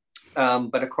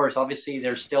 But of course, obviously,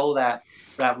 there's still that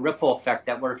ripple effect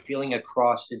that we're feeling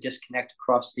across the disconnect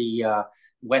across the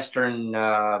western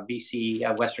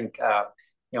BC, western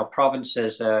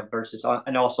provinces versus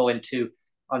and also into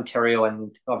Ontario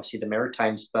and obviously the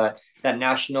Maritimes. But that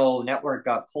national network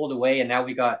got pulled away, and now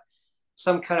we got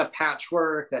some kind of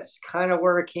patchwork that's kind of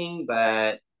working,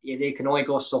 but it can only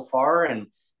go so far. And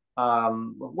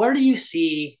where do you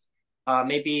see?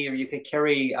 Maybe you could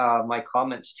carry my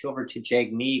comments over to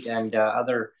Jagmeet and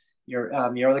your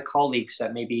other colleagues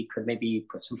that could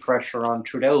put some pressure on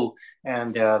Trudeau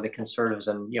and the Conservatives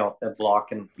and the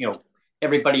Bloc and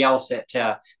everybody else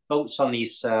that votes on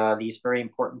these very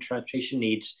important transportation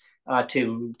needs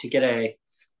to get a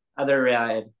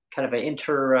other kind of an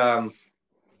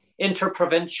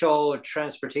interprovincial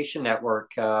transportation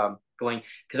network going,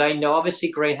 because I know obviously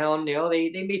Greyhound,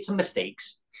 they made some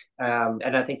mistakes.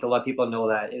 And I think a lot of people know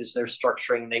that is their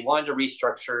structuring. They wanted to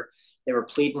restructure. They were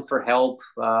pleading for help.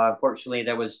 Unfortunately,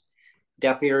 there was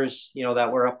deaf ears,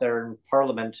 that were up there in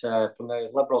Parliament from the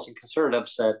Liberals and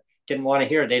Conservatives that didn't want to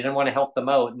hear it. They didn't want to help them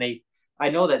out. And I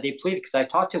know that they pleaded because I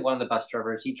talked to one of the bus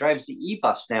drivers. He drives the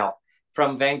e-bus now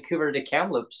from Vancouver to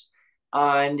Kamloops.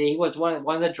 And he was one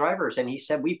of the drivers. And he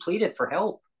said, we pleaded for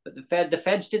help, but the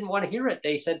feds didn't want to hear it.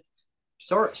 They said,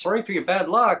 sorry for your bad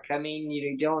luck. I mean,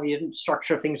 you didn't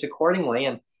structure things accordingly.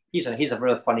 And he's a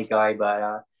really funny guy,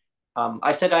 but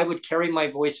I said I would carry my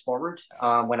voice forward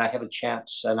when I have a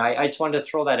chance, and I just wanted to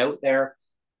throw that out there.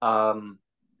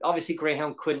 Obviously,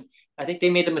 Greyhound couldn't. I think they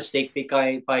made a mistake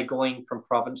by going from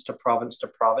province to province to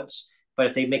province. But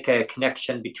if they make a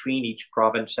connection between each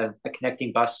province and a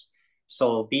connecting bus,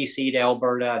 so BC to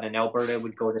Alberta, and then Alberta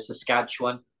would go to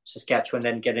Saskatchewan. Saskatchewan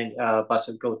then get in bus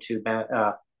would go to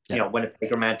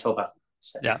Winnipeg or Manitoba.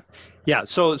 Yeah.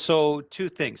 So two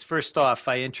things. First off,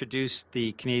 I introduced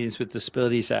the Canadians with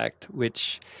Disabilities Act,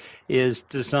 which is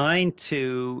designed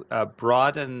to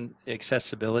broaden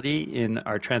accessibility in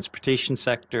our transportation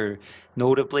sector,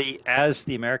 notably as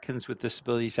the Americans with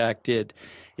Disabilities Act did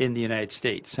in the United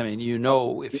States. I mean,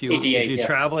 if you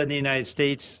travel in the United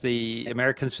States, the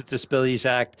Americans with Disabilities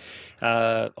Act,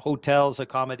 hotels,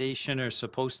 accommodation are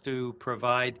supposed to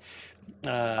provide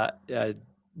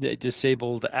the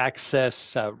disabled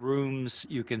access rooms.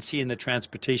 You can see in the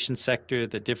transportation sector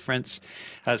the difference.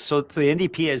 So the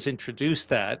NDP has introduced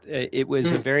that. It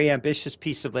was a very ambitious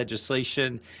piece of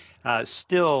legislation.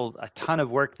 Still a ton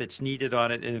of work that's needed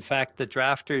on it. And in fact, the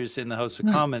drafters in the House of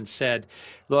Commons said,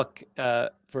 look,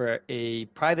 for a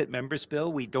private member's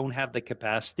bill, we don't have the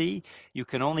capacity. You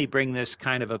can only bring this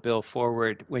kind of a bill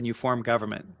forward when you form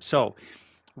government. So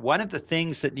one of the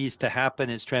things that needs to happen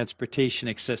is transportation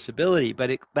accessibility,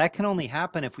 but that can only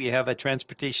happen if we have a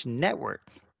transportation network.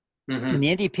 And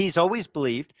the NDP's always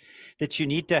believed that you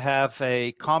need to have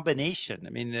a combination. I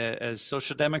mean, as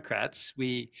Social Democrats,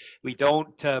 we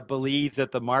don't believe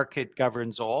that the market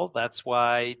governs all. That's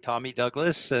why Tommy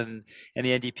Douglas and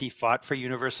the NDP fought for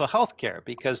universal health care,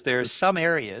 because there are some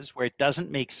areas where it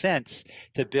doesn't make sense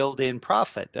to build in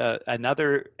profit.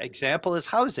 Another example is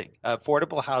housing.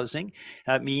 Affordable housing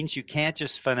means you can't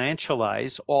just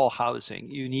financialize all housing.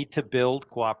 You need to build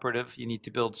cooperative, you need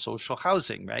to build social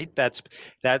housing, right? That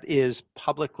is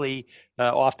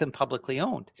often publicly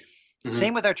owned.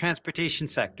 Same with our transportation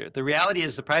sector. The reality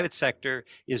is the private sector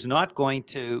is not going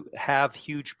to have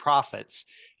huge profits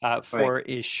for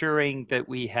ensuring that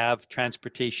we have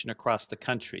transportation across the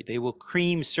country. They will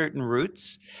cream certain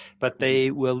routes, but they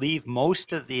will leave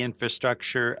most of the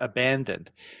infrastructure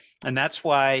abandoned. And that's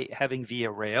why having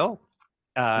Via Rail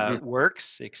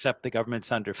works, except the government's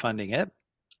underfunding it.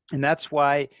 And that's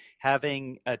why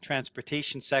having a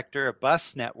transportation sector, a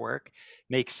bus network,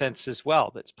 makes sense as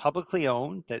well. That's publicly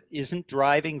owned, that isn't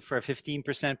driving for a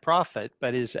 15% profit,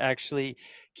 but is actually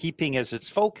keeping as its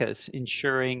focus,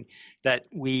 ensuring that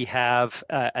we have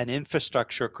an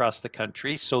infrastructure across the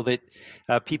country so that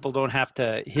people don't have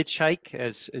to hitchhike,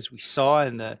 as we saw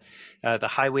in the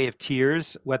Highway of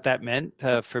Tears, what that meant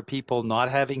for people not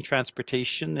having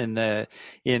transportation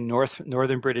in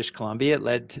northern British Columbia.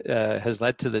 It has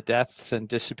led to the deaths and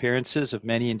disappearances of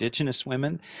many Indigenous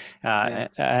women.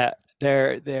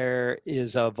 There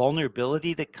is a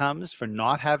vulnerability that comes for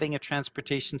not having a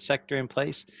transportation sector in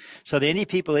place. So the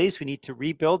NDP believes we need to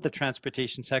rebuild the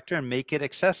transportation sector and make it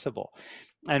accessible.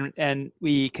 And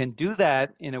we can do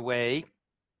that in a way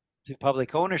to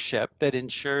public ownership that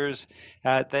ensures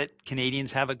that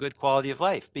Canadians have a good quality of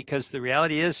life. Because the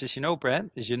reality is, as you know,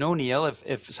 Brent, as you know, Neil,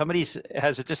 if somebody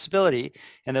has a disability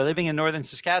and they're living in northern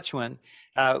Saskatchewan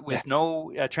with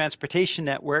no transportation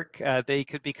network, they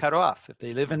could be cut off. If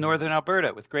they live in northern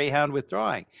Alberta with Greyhound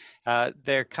withdrawing,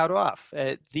 they're cut off.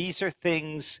 These are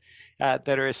things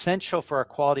that are essential for our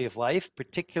quality of life,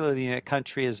 particularly in a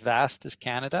country as vast as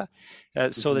Canada.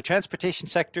 So the transportation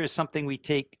sector is something we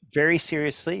take very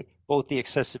seriously, both the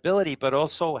accessibility, but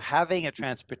also having a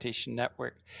transportation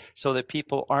network so that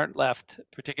people aren't left,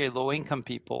 particularly low-income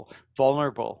people,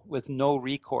 vulnerable with no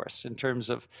recourse in terms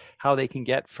of how they can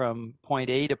get from point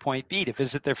A to point B to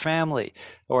visit their family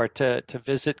or to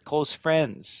visit close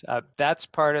friends. That's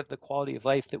part of the quality of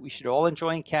life that we should all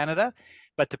enjoy in Canada.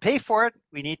 But to pay for it,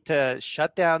 we need to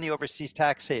shut down the overseas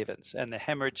tax havens and the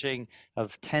hemorrhaging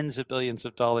of tens of billions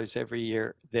of dollars every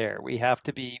year there. We have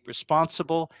to be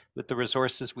responsible with the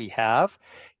resources we have.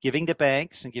 Giving to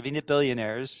banks and giving to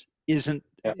billionaires isn't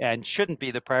and shouldn't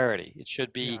be the priority. It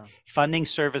should be funding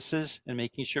services and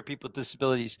making sure people with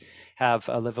disabilities have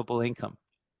a livable income.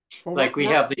 Like we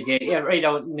have right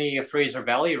out in the Fraser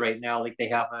Valley right now, like they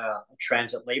have a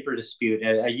transit labor dispute,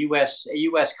 a U.S.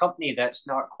 company that's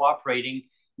not cooperating,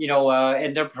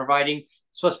 and they're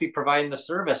supposed to be providing the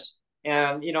service,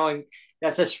 and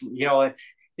that's just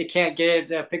they can't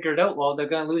get it figured out. Well, they're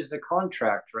going to lose the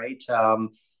contract, right?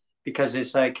 Because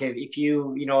it's like if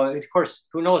you of course,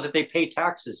 who knows if they pay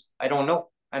taxes? I don't know.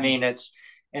 I mean, it's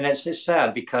just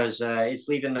sad because it's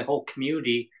leaving the whole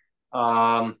community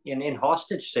in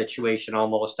hostage situation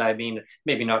almost. I mean,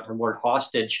 maybe not the word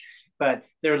hostage, but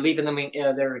they're leaving them.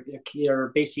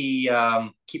 They're basically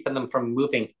keeping them from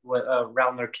moving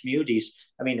around their communities.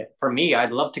 I mean, for me,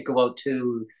 I'd love to go out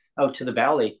to the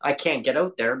valley. I can't get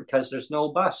out there because there's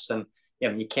no bus, and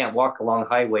you can't walk along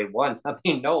Highway 1. I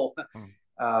mean, no,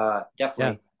 definitely.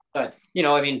 Yeah. But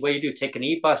I mean, what you do, take an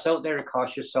e-bus out there, it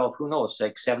costs yourself, who knows,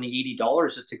 like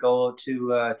 $70-$80 to go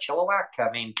to Chilliwack.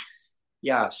 I mean,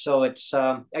 yeah, so it's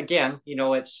again,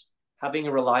 it's having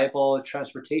a reliable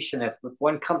transportation. If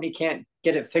one company can't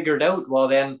get it figured out, well,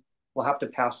 then we'll have to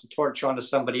pass the torch on to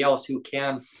somebody else who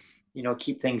can,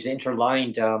 keep things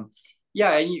interlined.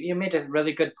 Yeah, you made a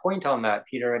really good point on that,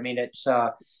 Peter. I mean, it's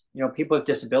people with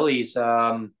disabilities,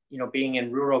 being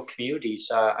in rural communities.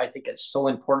 I think it's so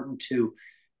important to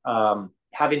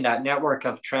having that network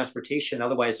of transportation.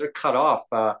 Otherwise, they're cut off.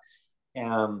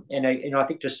 And I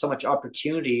think there's so much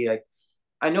opportunity. Like,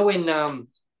 I know in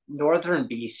northern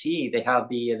BC, they have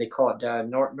they call it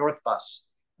North Bus,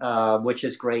 which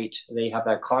is great. They have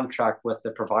that contract with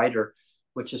the provider,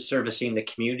 which is servicing the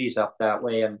communities up that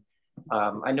way. And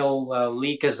I know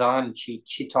Lee Gazan,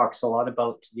 she talks a lot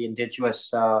about the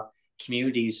Indigenous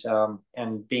communities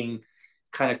and being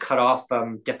kind of cut off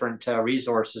from different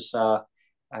resources.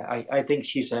 I think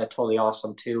she's totally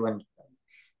awesome too. And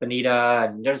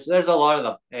Benita, and there's a lot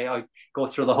of them. I'll go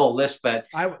through the whole list, but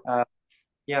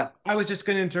yeah, I was just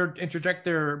going to interject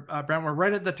there, Brent. We're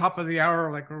right at the top of the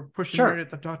hour, like we're pushing right at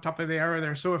the top of the hour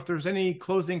there. So if there's any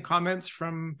closing comments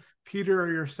from Peter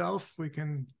or yourself, we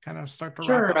can kind of start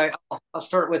to wrap up. I'll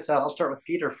start with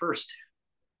Peter first.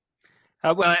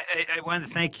 Well, I want to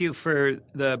thank you for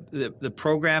the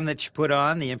program that you put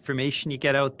on, the information you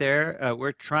get out there.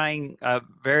 We're trying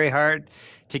very hard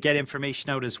to get information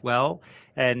out as well.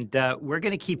 And we're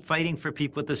going to keep fighting for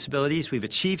people with disabilities. We've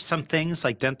achieved some things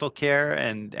like dental care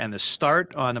and the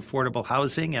start on affordable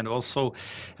housing, and also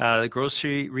the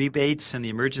grocery rebates and the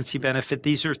emergency benefit.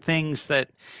 These are things that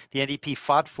the NDP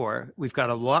fought for. We've got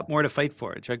a lot more to fight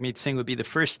for. Jagmeet Singh would be the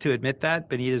first to admit that,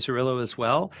 Benita Zarrillo as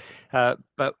well.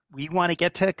 But we want to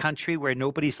get to a country where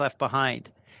nobody's left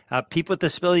behind. People with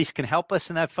disabilities can help us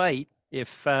in that fight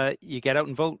if you get out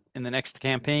and vote in the next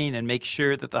campaign and make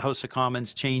sure that the House of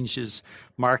Commons changes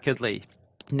markedly.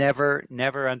 Never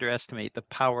underestimate the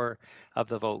power of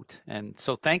the vote. And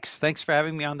so thanks for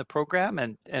having me on the program,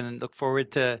 and look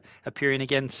forward to appearing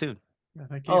again soon.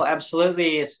 Thank you. Oh,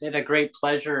 absolutely. It's been a great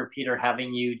pleasure, Peter,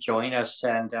 having you join us,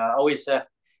 and always a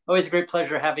great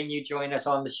pleasure having you join us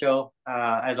on the show,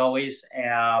 as always.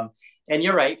 And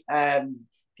you're right.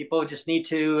 People just need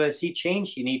to see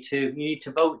change. You need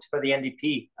to vote for the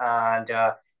NDP.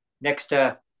 And next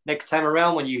time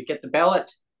around, when you get the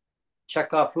ballot,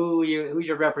 check off who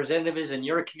your representative is in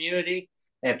your community.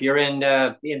 If you're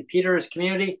in Peter's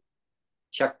community,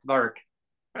 check the mark.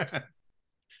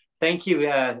 Thank you,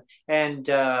 and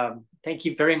thank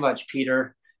you very much,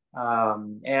 Peter.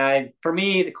 And for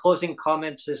me, the closing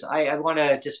comments is I want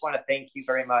to thank you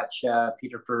very much,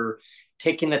 Peter, for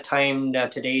taking the time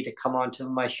today to come on to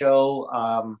my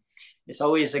show. It's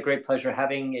always a great pleasure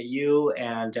having you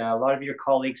and a lot of your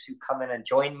colleagues who come in and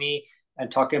join me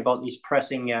and talking about these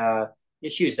pressing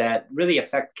issues that really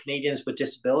affect Canadians with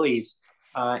disabilities.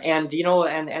 And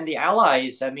the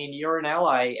allies. I mean, you're an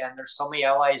ally, and there's so many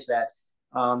allies that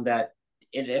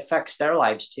it affects their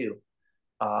lives too.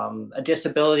 A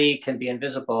disability can be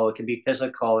invisible, it can be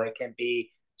physical, it can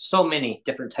be so many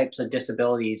different types of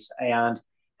disabilities, and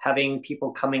having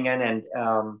people coming in and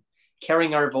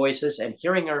carrying our voices and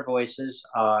hearing our voices,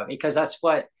 because that's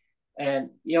what, and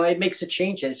it makes a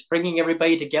change. It's bringing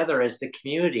everybody together as the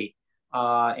community,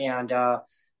 and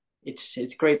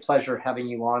it's great pleasure having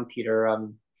you on, Peter.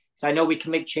 So I know we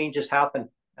can make changes happen,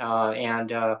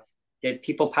 and get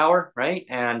people power, right?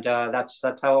 And that's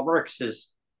how it works, is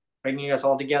bringing us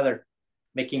all together,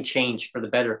 making change for the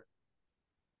better.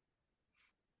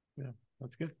 Yeah,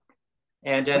 that's good.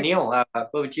 And Neil,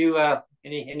 what would you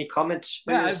any comments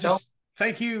for yourself? Just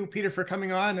thank you, Peter, for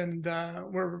coming on, and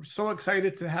we're so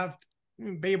excited to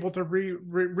be able to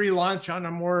relaunch on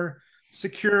a more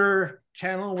secure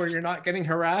channel where you're not getting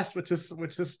harassed, which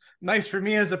is nice for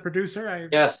me as a producer.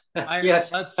 Yes, yes,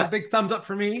 that's a big thumbs up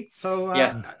for me. So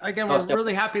yes, again, we're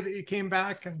really happy that you came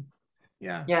back, and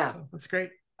yeah, so that's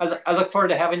great. I look forward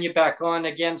to having you back on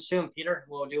again soon, Peter.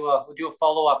 We'll do a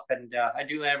follow up, and I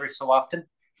do that every so often.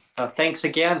 Thanks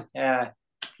again,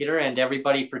 Peter, and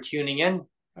everybody for tuning in.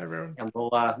 Hi, everyone. And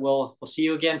we'll see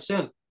you again soon.